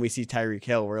every time we see Tyreek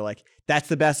Hill, we're like, that's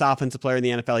the best offensive player in the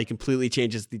NFL. He completely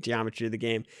changes the geometry of the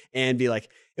game, and be like,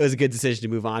 it was a good decision to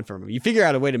move on from him. You figure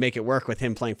out a way to make it work with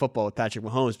him playing football with Patrick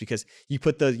Mahomes, because you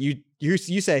put you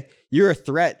say you're a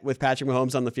threat with Patrick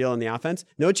Mahomes on the field and the offense.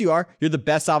 Know what you are? You're the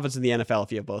best offense in the NFL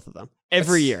if you have both of them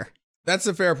every year. That's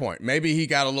a fair point. Maybe he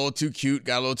got a little too cute,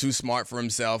 got a little too smart for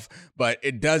himself, but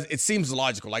it seems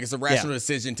logical. Like it's a rational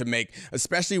decision to make,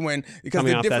 especially when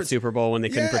coming off that Super Bowl when they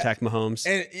couldn't protect Mahomes.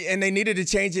 And they needed to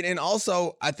change it. And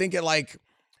also I think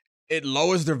it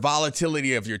lowers the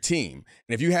volatility of your team.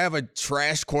 And if you have a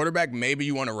trash quarterback, maybe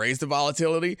you want to raise the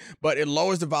volatility, but it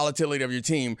lowers the volatility of your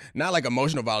team, not like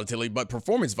emotional volatility, but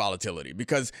performance volatility,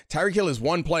 because Tyreek Hill is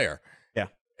one player. Yeah.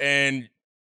 And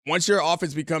once your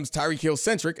offense becomes Tyreek Hill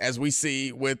centric, as we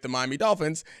see with the Miami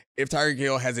Dolphins, if Tyreek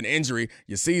Hill has an injury,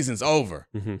 your season's over.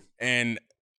 Mm-hmm. And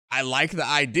I like the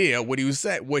idea. What he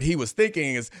was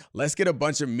thinking is, let's get a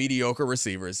bunch of mediocre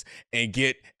receivers and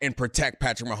protect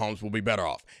Patrick Mahomes. We'll be better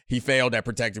off. He failed at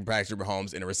protecting Patrick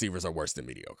Mahomes, and the receivers are worse than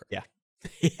mediocre. Yeah.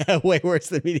 Yeah, way worse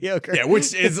than mediocre. Yeah,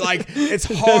 which is like, it's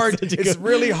hard. It's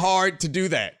really hard to do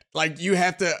that. Like, you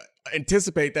have to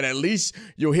anticipate that at least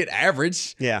you'll hit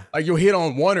average. Yeah. Like you'll hit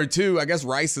on one or two. I guess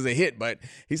Rice is a hit, but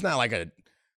he's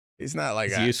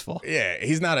useful. Yeah.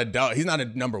 He's not a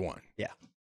number one. Yeah.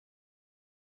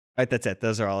 All right. That's it.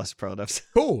 Those are all his superlatives.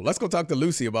 Cool. Let's go talk to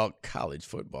Lucy about college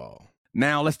football.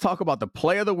 Now let's talk about the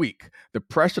play of the week. The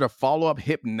pressure to follow up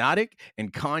Hypnotic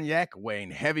and Cognac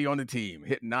weighing heavy on the team.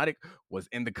 Hypnotic was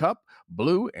in the cup,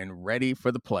 blue, and ready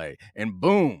for the play. And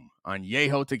boom,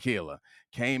 Añejo Tequila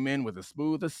came in with a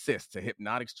smooth assist to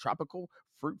Hypnotic's tropical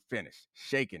fruit finish.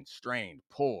 Shaken, strained,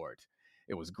 poured.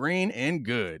 It was green and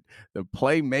good. The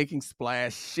playmaking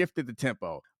splash shifted the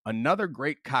tempo. Another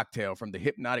great cocktail from the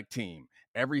Hypnotic team.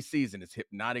 Every season is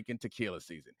Hypnotic and Tequila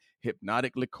season.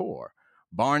 Hypnotic Liqueur.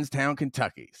 Barnstown,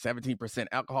 Kentucky. 17%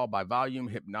 alcohol by volume.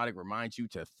 Hypnotic reminds you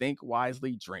to think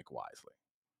wisely, drink wisely.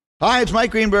 Hi, it's Mike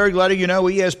Greenberg letting you know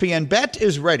ESPN Bet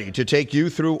is ready to take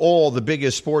you through all the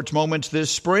biggest sports moments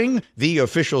this spring. The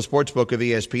official sportsbook of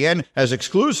ESPN has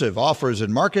exclusive offers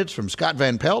and markets from Scott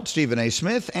Van Pelt, Stephen A.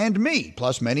 Smith, and me,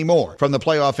 plus many more. From the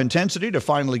playoff intensity to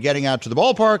finally getting out to the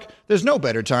ballpark, there's no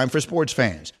better time for sports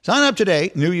fans. Sign up today.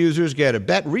 New users get a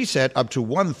bet reset up to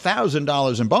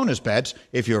 $1,000 in bonus bets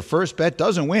if your first bet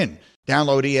doesn't win.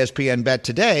 Download ESPN Bet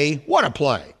today. What a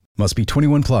play. Must be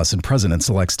 21 plus and present in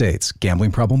select states.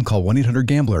 Gambling problem? Call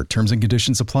 1-800-GAMBLER. Terms and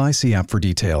conditions apply. See app for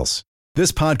details.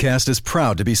 This podcast is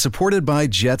proud to be supported by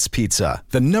Jets Pizza,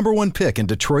 the #1 pick in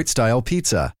Detroit-style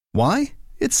pizza. Why?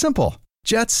 It's simple.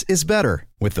 Jets is better.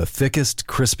 With the thickest,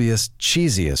 crispiest,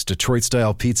 cheesiest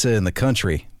Detroit-style pizza in the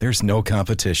country, there's no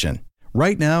competition.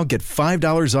 Right now, get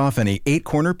 $5 off any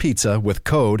 8-corner pizza with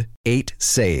code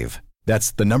 8SAVE.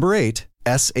 That's the number 8,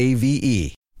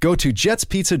 SAVE. Go to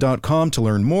jetspizza.com to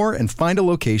learn more and find a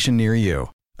location near you.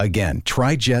 Again,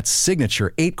 try Jet's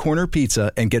signature 8-corner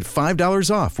pizza and get $5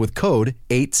 off with code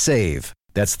 8SAVE.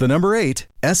 That's the number 8,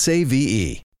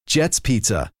 SAVE. Jet's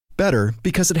Pizza. Better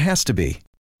because it has to be.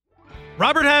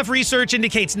 Robert Half research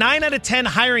indicates 9 out of 10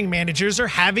 hiring managers are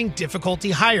having difficulty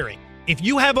hiring. If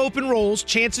you have open roles,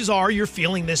 chances are you're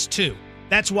feeling this too.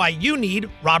 That's why you need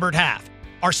Robert Half.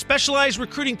 Our specialized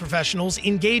recruiting professionals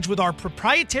engage with our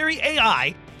proprietary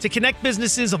AI to connect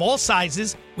businesses of all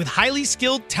sizes with highly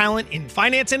skilled talent in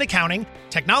finance and accounting,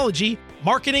 technology,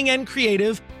 marketing and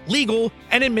creative, legal,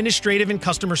 and administrative and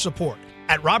customer support.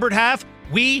 At Robert Half,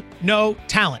 we know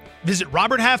talent. Visit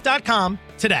roberthalf.com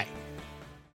today.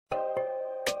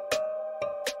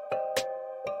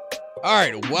 All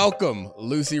right, welcome,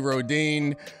 Lucy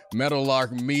Rodine,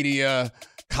 Meadowlark Media,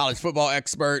 college football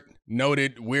expert,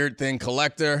 noted weird thing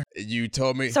collector. You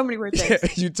told me so many weird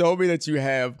things. You told me that you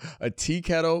have a tea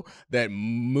kettle that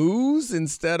moos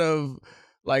instead of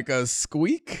like a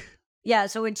squeak. Yeah,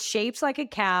 so it's shaped like a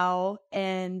cow,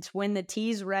 and when the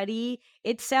tea's ready,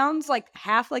 it sounds like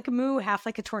half like a moo, half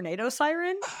like a tornado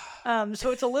siren.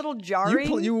 So it's a little jarring.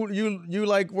 You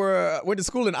like went to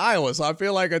school in Iowa, so I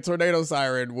feel like a tornado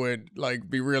siren would like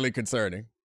be really concerning.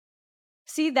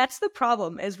 See, that's the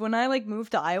problem, is when I like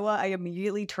moved to Iowa, I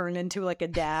immediately turned into like a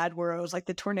dad where I was like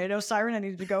the tornado siren. I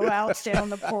needed to go out, stand on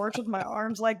the porch with my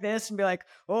arms like this and be like,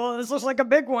 oh, this looks like a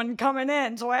big one coming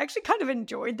in. So I actually kind of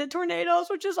enjoyed the tornadoes,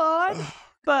 which is odd.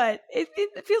 But it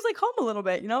feels like home a little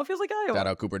bit, It feels like Iowa. Shout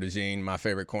out Cooper DeJean, my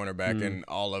favorite cornerback in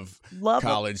all of Love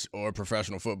college or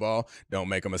professional football. Don't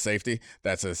make him a safety.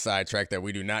 That's a sidetrack that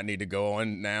we do not need to go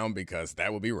on now because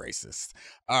that would be racist.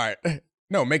 All right.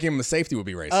 No, making him a safety would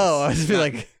be racist. Oh, I was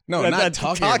like, no, not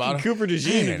talking about Cooper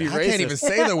DeJean would be racist. I can't even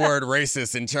say the word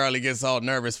racist, and Charlie gets all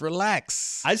nervous.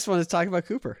 Relax. I just want to talk about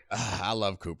Cooper. I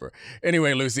love Cooper.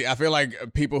 Anyway, Lucy, I feel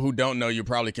like people who don't know, you're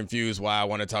probably confused why I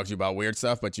want to talk to you about weird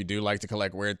stuff, but you do like to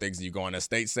collect weird things. You go on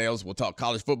estate sales. We'll talk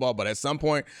college football, but at some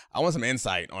point, I want some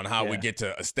insight on how we get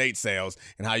to estate sales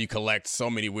and how you collect so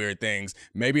many weird things.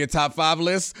 Maybe a top 5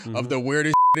 list of the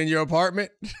weirdest in your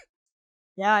apartment.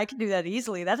 Yeah, I can do that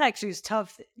easily. That actually is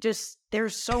tough. Just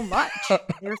there's so much.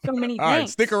 There's so many things. All right,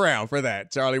 stick around for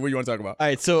that. Charlie, what do you want to talk about? All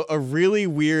right, so a really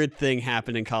weird thing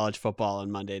happened in college football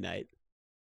on Monday night.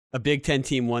 A Big Ten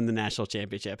team won the national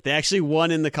championship. They actually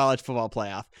won in the college football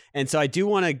playoff. And so I do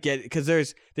want to get, because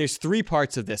there's 3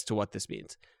 parts of this to what this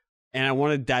means. And I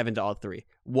want to dive into all 3.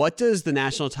 What does the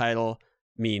national title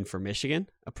mean for Michigan,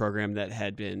 a program that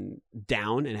had been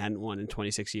down and hadn't won in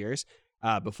 26 years?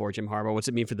 Before Jim Harbaugh? What's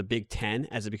it mean for the Big Ten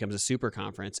as it becomes a super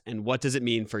conference? And what does it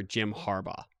mean for Jim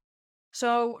Harbaugh?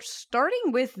 So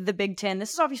starting with the Big Ten,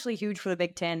 this is obviously huge for the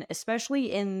Big Ten,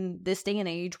 especially in this day and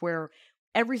age where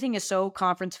everything is so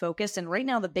conference focused. And right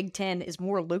now the Big Ten is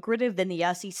more lucrative than the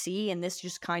SEC. And this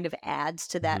just kind of adds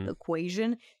to that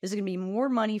equation. There's going to be more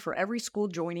money for every school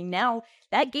joining. Now,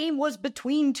 that game was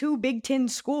between 2 Big Ten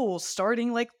schools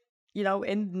starting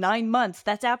in 9 months.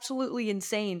 That's absolutely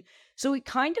insane. So it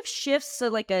kind of shifts to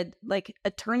like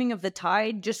a turning of the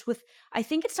tide just with, I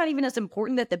think it's not even as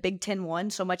important that the Big Ten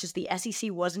won so much as the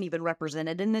SEC wasn't even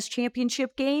represented in this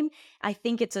championship game. I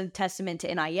think it's a testament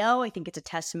to NIL. I think it's a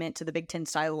testament to the Big Ten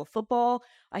style of football.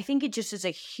 I think it just is a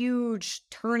huge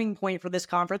turning point for this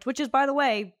conference, which is, by the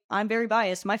way, I'm very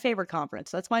biased, my favorite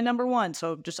conference. That's my number 1.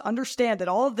 So just understand that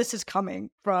all of this is coming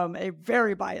from a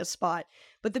very biased spot.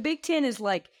 But the Big Ten is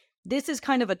this is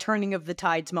kind of a turning of the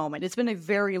tides moment. It's been a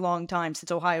very long time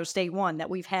since Ohio State won that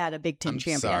we've had a Big Ten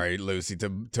champion. Sorry, Lucy,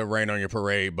 to rain on your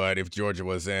parade, but if Georgia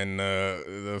was in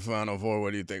the Final Four,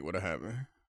 what do you think would have happened?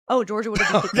 Oh, Georgia would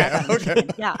have beat the crap out of Michigan.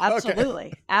 Yeah, absolutely.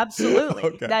 Okay. Absolutely.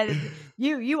 Okay. That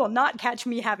you will not catch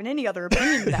me having any other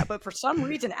opinion than that. But for some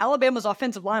reason, Alabama's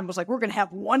offensive line was like, we're going to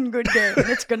have one good game, and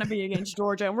it's going to be against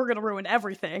Georgia, and we're going to ruin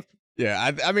everything.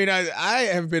 Yeah, I mean, I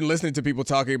have been listening to people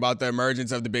talking about the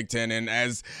emergence of the Big Ten, and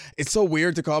as it's so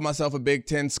weird to call myself a Big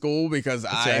Ten school because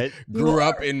I grew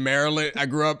up in Maryland. I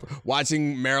grew up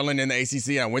watching Maryland in the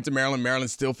ACC. I went to Maryland.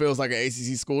 Maryland still feels like an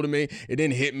ACC school to me. It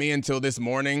didn't hit me until this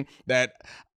morning that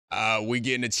we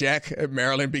getting a check at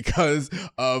Maryland because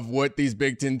of what these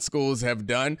Big Ten schools have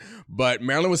done. But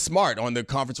Maryland was smart on the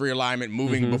conference realignment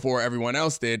moving before everyone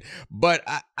else did. But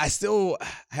I still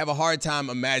have a hard time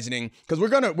imagining, because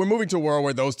we're moving to a world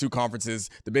where those 2 conferences,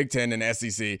 the Big Ten and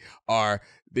SEC, are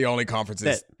the only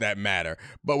conferences that matter.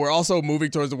 But we're also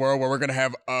moving towards a world where we're going to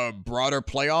have a broader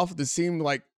playoff. This seemed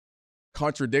like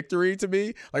contradictory to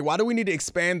me. Like, why do we need to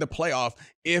expand the playoff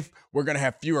if we're going to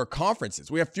have fewer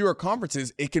conferences? We have fewer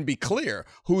conferences. It can be clear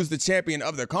who's the champion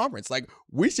of their conference. Like,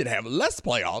 we should have less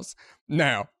playoffs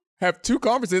now. Have 2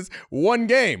 conferences, 1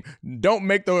 game. Don't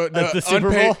make the Super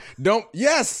unpaid. Bowl? Don't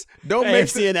make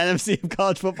AFC and NFC of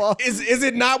college football. Is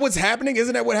it not what's happening?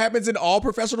 Isn't that what happens in all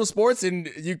professional sports? And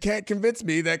you can't convince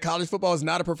me that college football is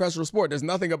not a professional sport. There's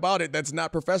nothing about it that's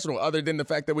not professional other than the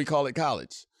fact that we call it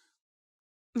college.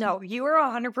 No, you are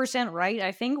 100% right.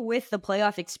 I think with the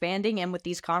playoff expanding and with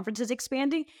these conferences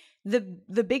expanding,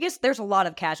 the biggest, there's a lot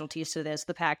of casualties to this.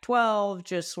 The Pac-12,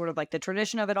 just sort of like the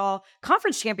tradition of it all.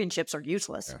 Conference championships are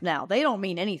useless now. They don't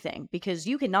mean anything because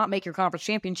you cannot make your conference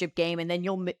championship game and then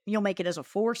you'll make it as a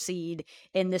 4 seed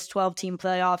in this 12-team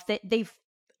playoff. They've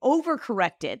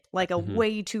overcorrected like a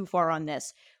way too far on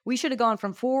this. We should have gone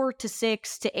from 4 to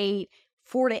 6 to 8.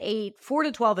 4 to 8, 4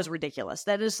 to 12 is ridiculous.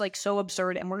 That is so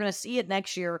absurd. And we're going to see it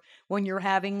next year when you're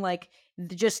having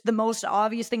just the most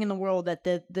obvious thing in the world that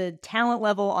the talent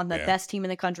level on the best team in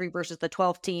the country versus the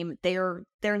 12th team, they're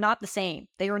not the same.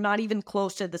 They are not even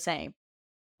close to the same.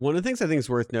 One of the things I think is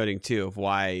worth noting too of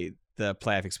why the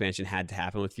playoff expansion had to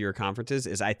happen with fewer conferences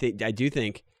is I do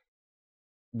think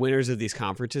winners of these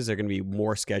conferences are going to be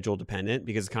more schedule dependent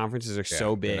because the conferences are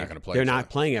so big. They're not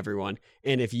playing everyone.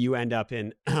 And if you end up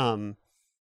in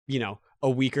a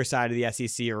weaker side of the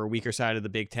SEC or a weaker side of the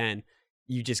Big Ten,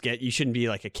 you shouldn't be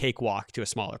like a cakewalk to a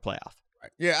smaller playoff.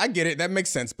 Right. Yeah, I get it. That makes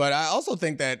sense. But I also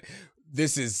think that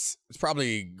it's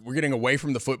probably, we're getting away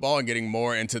from the football and getting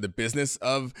more into the business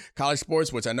of college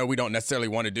sports, which I know we don't necessarily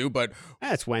want to do, but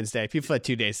it's Wednesday. People had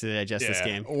 2 days to digest this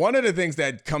game. One of the things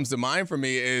that comes to mind for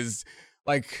me is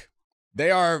they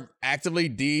are actively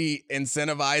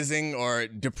de-incentivizing or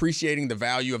depreciating the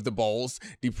value of the bowls,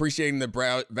 depreciating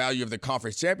the value of the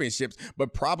conference championships,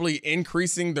 but probably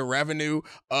increasing the revenue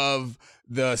of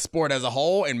the sport as a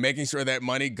whole and making sure that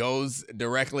money goes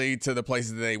directly to the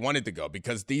places that they want it to go,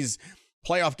 because these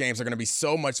playoff games are going to be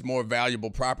so much more valuable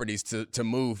properties to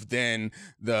move than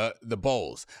the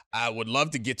bowls. I would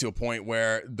love to get to a point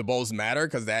where the bowls matter,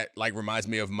 because that like reminds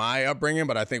me of my upbringing,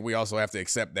 but I think we also have to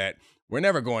accept that we're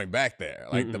never going back there.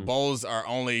 Like the bowls are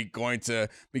only going to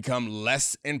become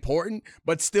less important,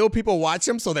 but still people watch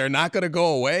them, so they're not going to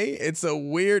go away. It's a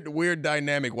weird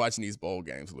dynamic watching these bowl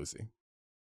games, Lucy.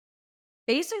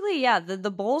 Basically, yeah,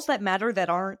 the bowls that matter that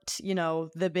aren't,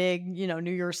 the big,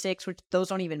 New Year's Six, which those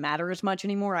don't even matter as much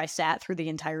anymore. I sat through the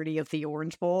entirety of the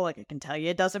Orange Bowl. Like, I can tell you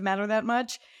it doesn't matter that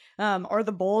much. Are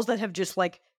the bowls that have just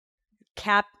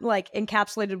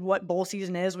encapsulated what bowl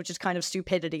season is, which is kind of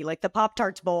stupidity. Like the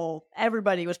Pop-Tarts Bowl,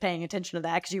 everybody was paying attention to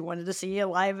that because you wanted to see a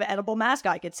live edible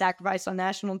mascot get sacrificed on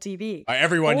national TV.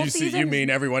 Everyone bowl you mean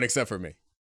everyone except for me.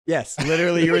 Yes,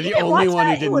 literally, you were the only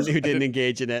one who didn't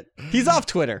engage in it. He's off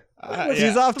Twitter.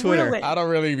 He's off Twitter. Really? I don't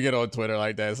really get on Twitter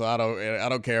like that, so I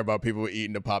don't care about people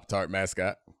eating the Pop-Tart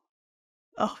mascot.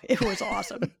 Oh, it was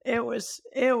awesome. It was.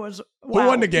 Wow. Who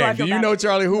won the game? Do you know,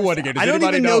 Charlie? Who won the game? I don't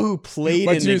even know who played in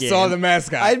the game. But you saw the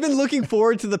mascot. I've been looking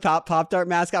forward to the Pop-Tart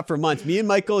mascot for months. Me and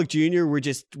Mike Golick Jr. were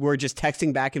just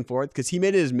texting back and forth because he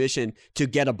made it his mission to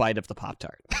get a bite of the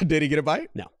Pop-Tart. Did he get a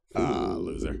bite? No.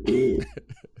 Loser.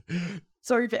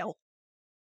 Sorry, Phil.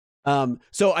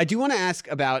 So I do want to ask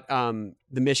about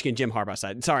the Michigan Jim Harbaugh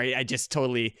side. Sorry, I just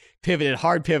totally pivoted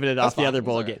off the other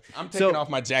bowl game. I'm taking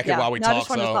off my jacket while we talk,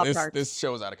 so this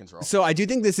show's out of control. So I do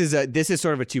think this is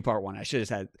sort of a two-part one. I should have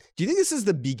said. Do you think this is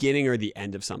the beginning or the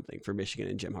end of something for Michigan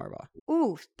and Jim Harbaugh?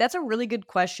 Ooh, that's a really good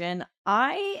question.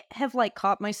 I have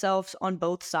caught myself on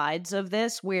both sides of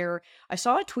this, where I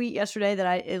saw a tweet yesterday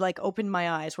that it opened my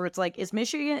eyes, where it's like, is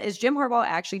Jim Harbaugh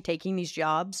actually taking these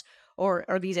jobs or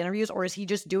these interviews, or is he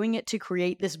just doing it to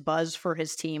create this buzz for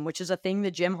his team, which is a thing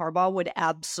that Jim Harbaugh would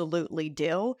absolutely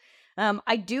do.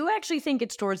 I do actually think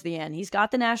it's towards the end. He's got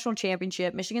the national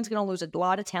championship. Michigan's going to lose a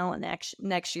lot of talent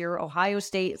next year. Ohio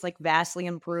State is vastly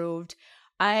improved.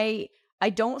 I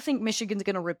don't think Michigan's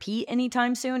going to repeat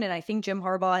anytime soon, and I think Jim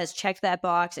Harbaugh has checked that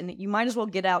box, and you might as well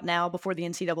get out now before the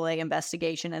NCAA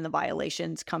investigation and the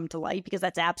violations come to light, because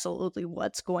that's absolutely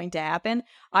what's going to happen.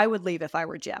 I would leave if I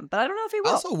were Jim, but I don't know if he will.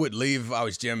 I also would leave if I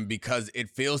was Jim, because it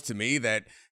feels to me that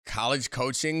college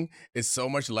coaching is so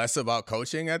much less about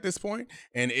coaching at this point.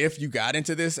 And if you got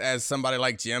into this as somebody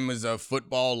like Jim, is a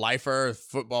football lifer,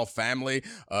 football family,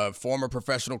 former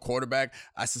professional quarterback,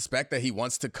 I suspect that he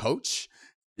wants to coach.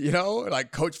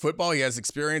 Coach football. He has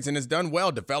experience and has done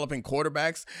well developing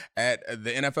quarterbacks at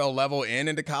the NFL level and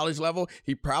into college level.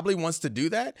 He probably wants to do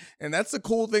that. And that's the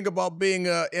cool thing about being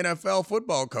an NFL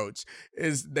football coach,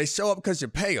 is they show up because you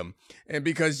pay them and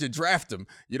because you draft them.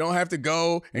 You don't have to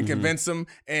go and convince them.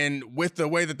 And with the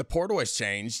way that the portal has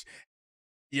changed,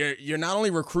 you're not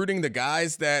only recruiting the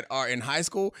guys that are in high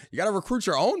school, you got to recruit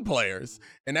your own players.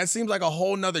 And that seems like a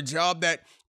whole nother job that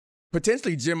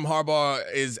potentially Jim Harbaugh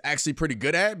is actually pretty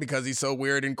good at, because he's so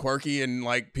weird and quirky and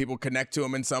people connect to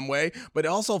him in some way. But it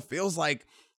also feels like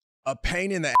a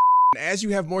pain in the ass. As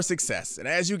you have more success and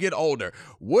as you get older,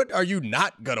 what are you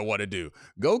not going to want to do?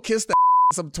 Go kiss the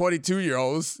ass of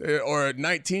 22-year-olds or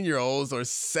 19-year-olds or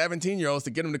 17-year-olds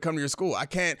to get them to come to your school. I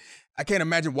can't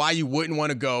imagine why you wouldn't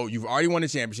want to go. You've already won a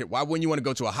championship. Why wouldn't you want to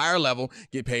go to a higher level,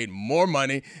 get paid more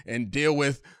money, and deal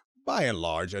with, by and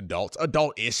large,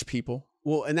 adult-ish people?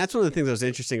 Well, and that's one of the things that was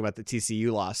interesting about the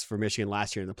TCU loss for Michigan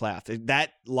last year in the playoff. That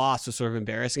loss was sort of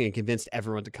embarrassing and convinced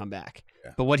everyone to come back.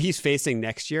 Yeah. But what he's facing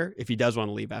next year, if he does want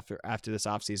to leave after this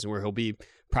offseason, where he'll be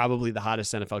probably the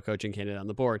hottest NFL coaching candidate on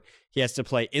the board, he has to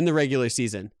play in the regular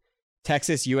season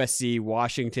Texas, USC,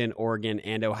 Washington, Oregon,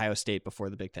 and Ohio State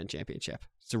before the Big Ten championship.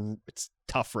 It's a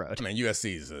tough road. I mean,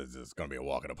 USC is going to be a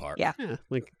walk in the park. Yeah.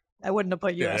 I wouldn't have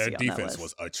put USC on their that defense list.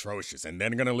 Was atrocious, and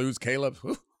then going to lose Caleb.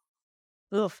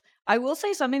 Oof. I will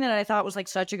say something that I thought was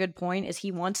such a good point is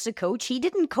he wants to coach. He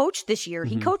didn't coach this year.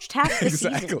 He coached half the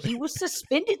season. He was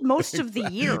suspended most of the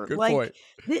year. Good point.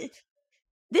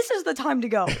 This is the time to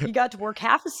go. You got to work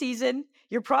half a season.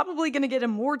 You're probably going to get in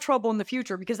more trouble in the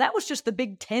future, because that was just the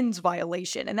Big Ten's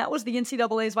violation. And that was the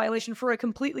NCAA's violation for a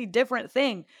completely different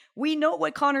thing. We know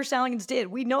what Connor Stalions did.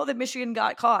 We know that Michigan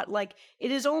got caught.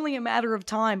 It is only a matter of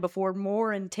time before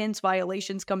more intense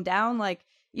violations come down.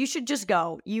 You should just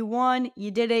go. You won. You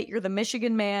did it. You're the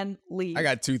Michigan man. Leave. I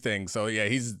got two things. So, yeah,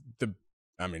 he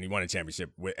won a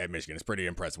championship at Michigan. It's pretty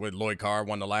impressive. Lloyd Carr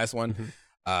won the last one.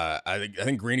 I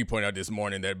think Greeny pointed out this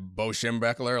morning that Bo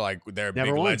Schembechler, like their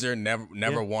Never big won. ledger,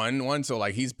 never won one. So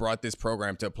like he's brought this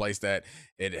program to a place that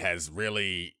it has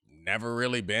really never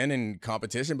really been in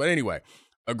competition. But anyway,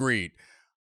 agreed.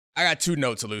 I got 2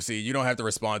 notes, Lucy. You don't have to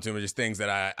respond to them. Just things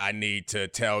that I need to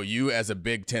tell you as a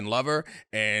Big Ten lover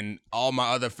and all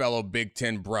my other fellow Big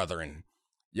Ten brethren.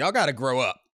 Y'all got to grow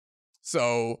up.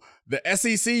 So the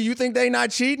SEC, you think they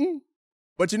not cheating?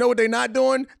 But you know what they not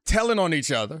doing? Telling on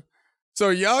each other. So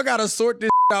y'all got to sort this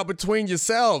out between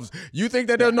yourselves. You think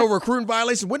that there's no recruiting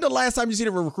violation? When the last time you seen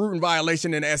a recruiting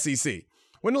violation in the SEC?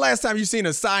 When the last time you seen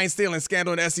a sign stealing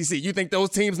scandal in the SEC? You think those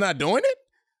teams not doing it?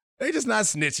 They just not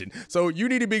snitching. So you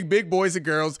need to be big boys and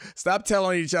girls. Stop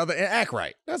telling each other and act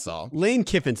right. That's all. Lane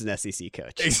Kiffin's an SEC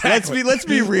coach. Exactly. Let's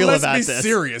be real about this. Let's be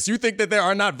serious. You think that there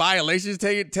are not violations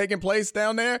taking place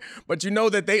down there, but you know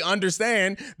that they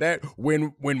understand that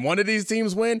when one of these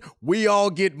teams win, we all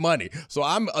get money. So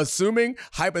I'm assuming,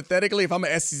 hypothetically, if I'm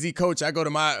an SEC coach, I go to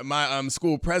my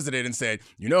school president and said,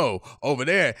 you know, over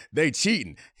there they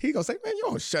cheating. He gonna say, man, you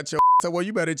don't shut your ass up. Well,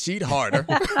 you better cheat harder.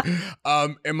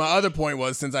 And my other point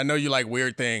was, since I know you like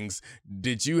weird things,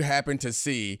 did you happen to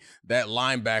see that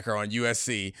linebacker on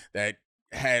USC that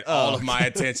had all of my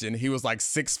attention? He was like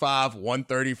 6'5",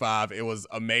 135. It was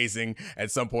amazing at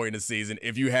some point in the season.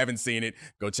 If you haven't seen it,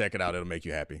 go check it out. It'll make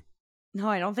you happy. No,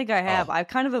 I don't think I have. I've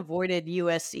kind of avoided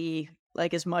USC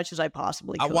like as much as I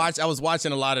possibly could. I was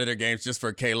watching a lot of their games just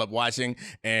for Caleb watching,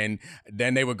 and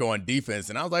then they would go on defense,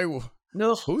 and I was like,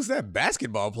 well, who's that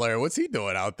basketball player? What's he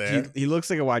doing out there? He looks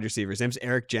like a wide receiver. His name's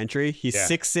Eric Gentry. He's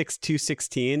 6'6",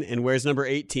 216, and wears number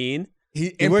 18.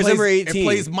 He wears number 18. And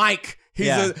plays Mike. He's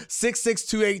a 6'6",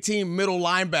 218 middle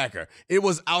linebacker. It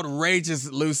was outrageous,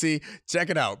 Lucy. Check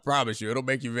it out. Promise you. It'll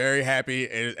make you very happy.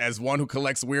 As one who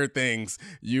collects weird things,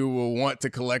 you will want to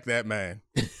collect that man.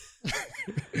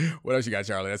 What else you got,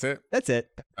 Charlie? That's it? That's it.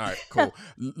 All right, cool.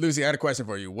 Lucy, I had a question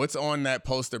for you. What's on that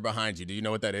poster behind you? Do you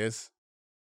know what that is?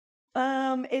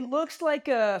 It looks like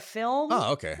a film.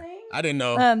 Oh, okay. thing. I didn't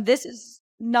know. This is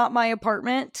not my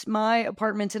apartment. My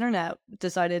apartment's internet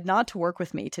decided not to work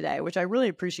with me today, which I really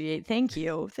appreciate. Thank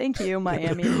you,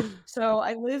 Miami. So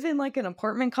I live in like an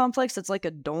apartment complex that's like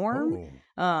a dorm,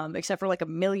 except for like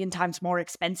 1,000,000 times more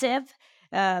expensive.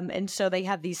 And so they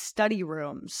have these study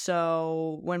rooms.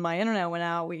 So when my internet went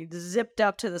out, we zipped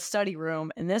up to the study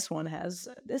room, and this one has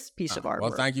this piece of artwork.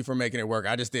 Well, thank you for making it work.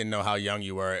 I just didn't know how young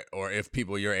you were, or if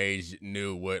people your age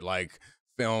knew what like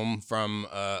film from.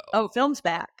 Film's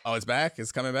back. Oh, it's back.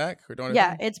 It's coming back. We're doing it.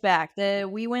 Yeah, it's back.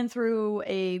 We went through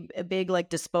a big like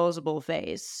disposable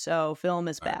phase, so film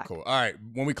is back. Cool. All right.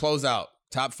 When we close out,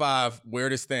 top 5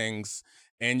 weirdest things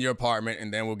in your apartment,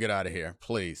 and then we'll get out of here,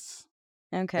 please.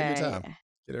 Okay. Take your time.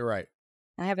 Get it right.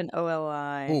 I have an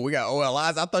OLI. Oh, we got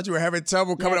OLIs. I thought you were having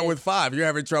trouble coming up with 5. You're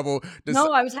having trouble.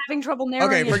 No, I was having trouble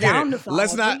narrowing it down to 5.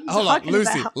 Let's not. Hold on,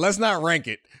 Lucy. Let's not rank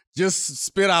it. Just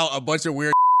spit out a bunch of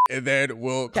weird and then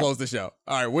we'll close the show.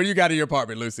 All right. What do you got in your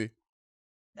apartment, Lucy?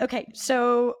 Okay,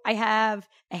 so I have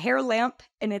a hair lamp,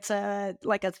 and it's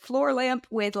like a floor lamp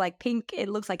with like pink. It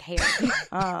looks like hair.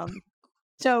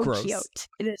 So Gross. cute.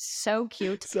 It is so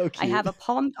cute. So cute. I have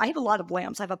a lot of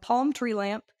lamps. I have a palm tree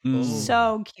lamp.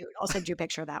 So cute. I'll send you a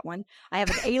picture of that one. I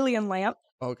have an alien lamp.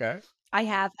 Okay. I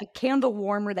have a candle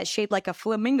warmer that's shaped like a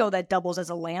flamingo that doubles as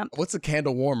a lamp. What's a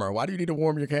candle warmer? Why do you need to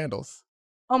warm your candles?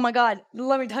 Oh my God,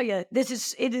 let me tell you, it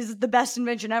is the best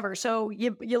invention ever. So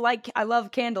I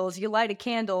love candles. You light a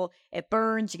candle, it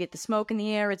burns, you get the smoke in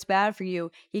the air, it's bad for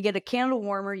you. You get a candle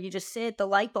warmer, you just sit, the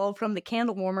light bulb from the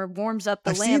candle warmer warms up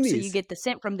the lamp, so you get the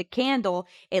scent from the candle.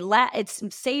 It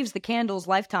saves the candle's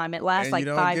lifetime. It lasts like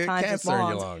 5 times as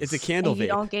long. It's a candle vape. You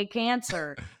don't get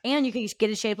cancer. And you can get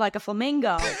it shaped like a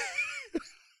flamingo.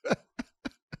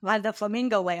 I have the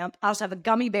flamingo lamp. I also have a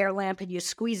gummy bear lamp, and you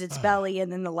squeeze its belly,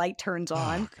 and then the light turns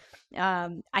on.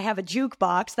 I have a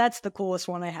jukebox. That's the coolest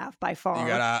one I have by far. You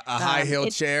got a high heel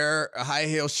chair, a high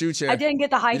heel shoe chair. I didn't get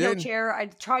the high heel chair. I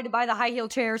tried to buy the high heel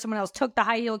chair. Someone else took the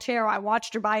high heel chair. I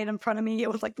watched her buy it in front of me.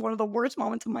 It was like one of the worst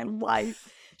moments of my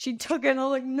life. She took it, and I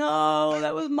was like, no,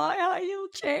 that was my high heel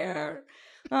chair.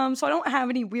 So I don't have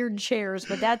any weird chairs,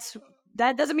 but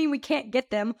that doesn't mean we can't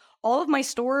get them. All of my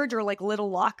storage are like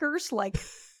little lockers, like.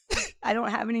 I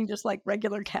don't have any just like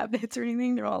regular cabinets or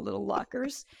anything. They're all little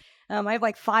lockers. I have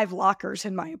like 5 lockers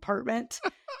in my apartment.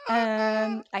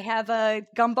 I have a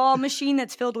gumball machine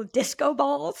that's filled with disco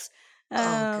balls.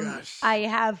 Gosh. I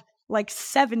have like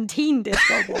 17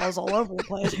 disco balls all over the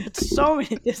place. It's so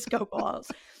many disco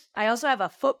balls. I also have a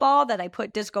football that I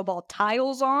put disco ball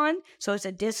tiles on. So it's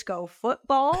a disco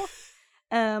football.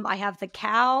 I have the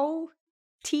cow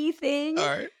tea thing. All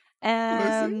right.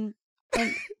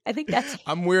 And I think that's...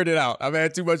 I'm weirded out. I've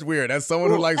had too much weird. As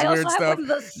someone who likes weird stuff,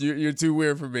 you're too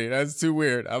weird for me. That's too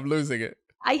weird. I'm losing it.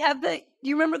 I have do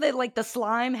you remember the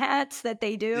slime hats that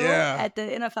they do at the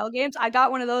NFL games? I got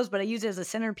one of those, but I use it as a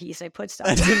centerpiece. I put stuff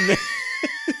in.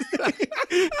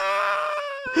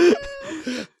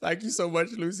 Thank you so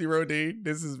much, Lucy Rodine.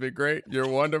 This has been great. You're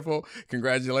wonderful.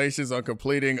 Congratulations on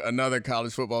completing another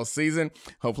college football season.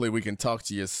 Hopefully we can talk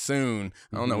to you soon.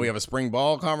 I don't know. We have a spring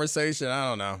ball conversation. I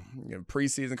don't know.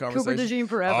 Preseason conversation. Cooper DeJean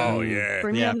forever. Oh, yeah.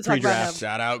 Bring me on to talk about him.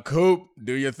 Shout out, Coop.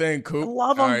 Do your thing, Coop. I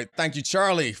love him. All right. Thank you,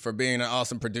 Charlie, for being an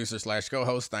awesome producer /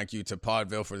 co-host. Thank you to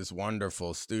Podville for this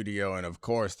wonderful studio. And, of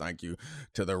course, thank you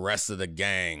to the rest of the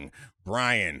gang.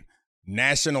 Brian,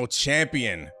 national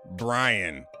champion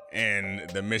Brian, and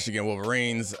the Michigan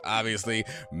Wolverines, obviously,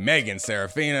 Megan,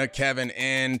 Serafina, Kevin,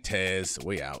 and Tez.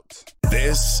 We out.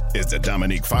 This is the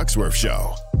Dominique Foxworth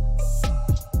Show.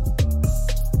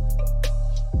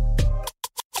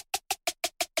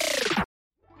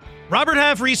 Robert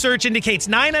Half research indicates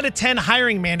 9 out of 10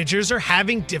 hiring managers are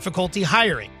having difficulty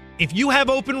hiring. If you have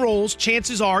open roles,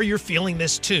 chances are you're feeling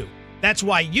this too. That's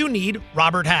why you need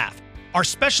Robert Half. Our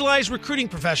specialized recruiting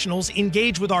professionals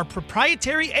engage with our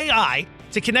proprietary AI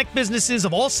to connect businesses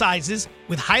of all sizes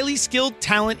with highly skilled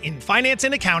talent in finance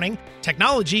and accounting,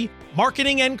 technology,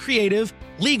 marketing and creative,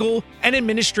 legal, and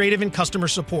administrative and customer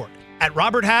support. At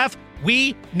Robert Half,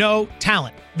 we know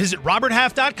talent. Visit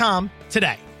roberthalf.com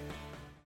today.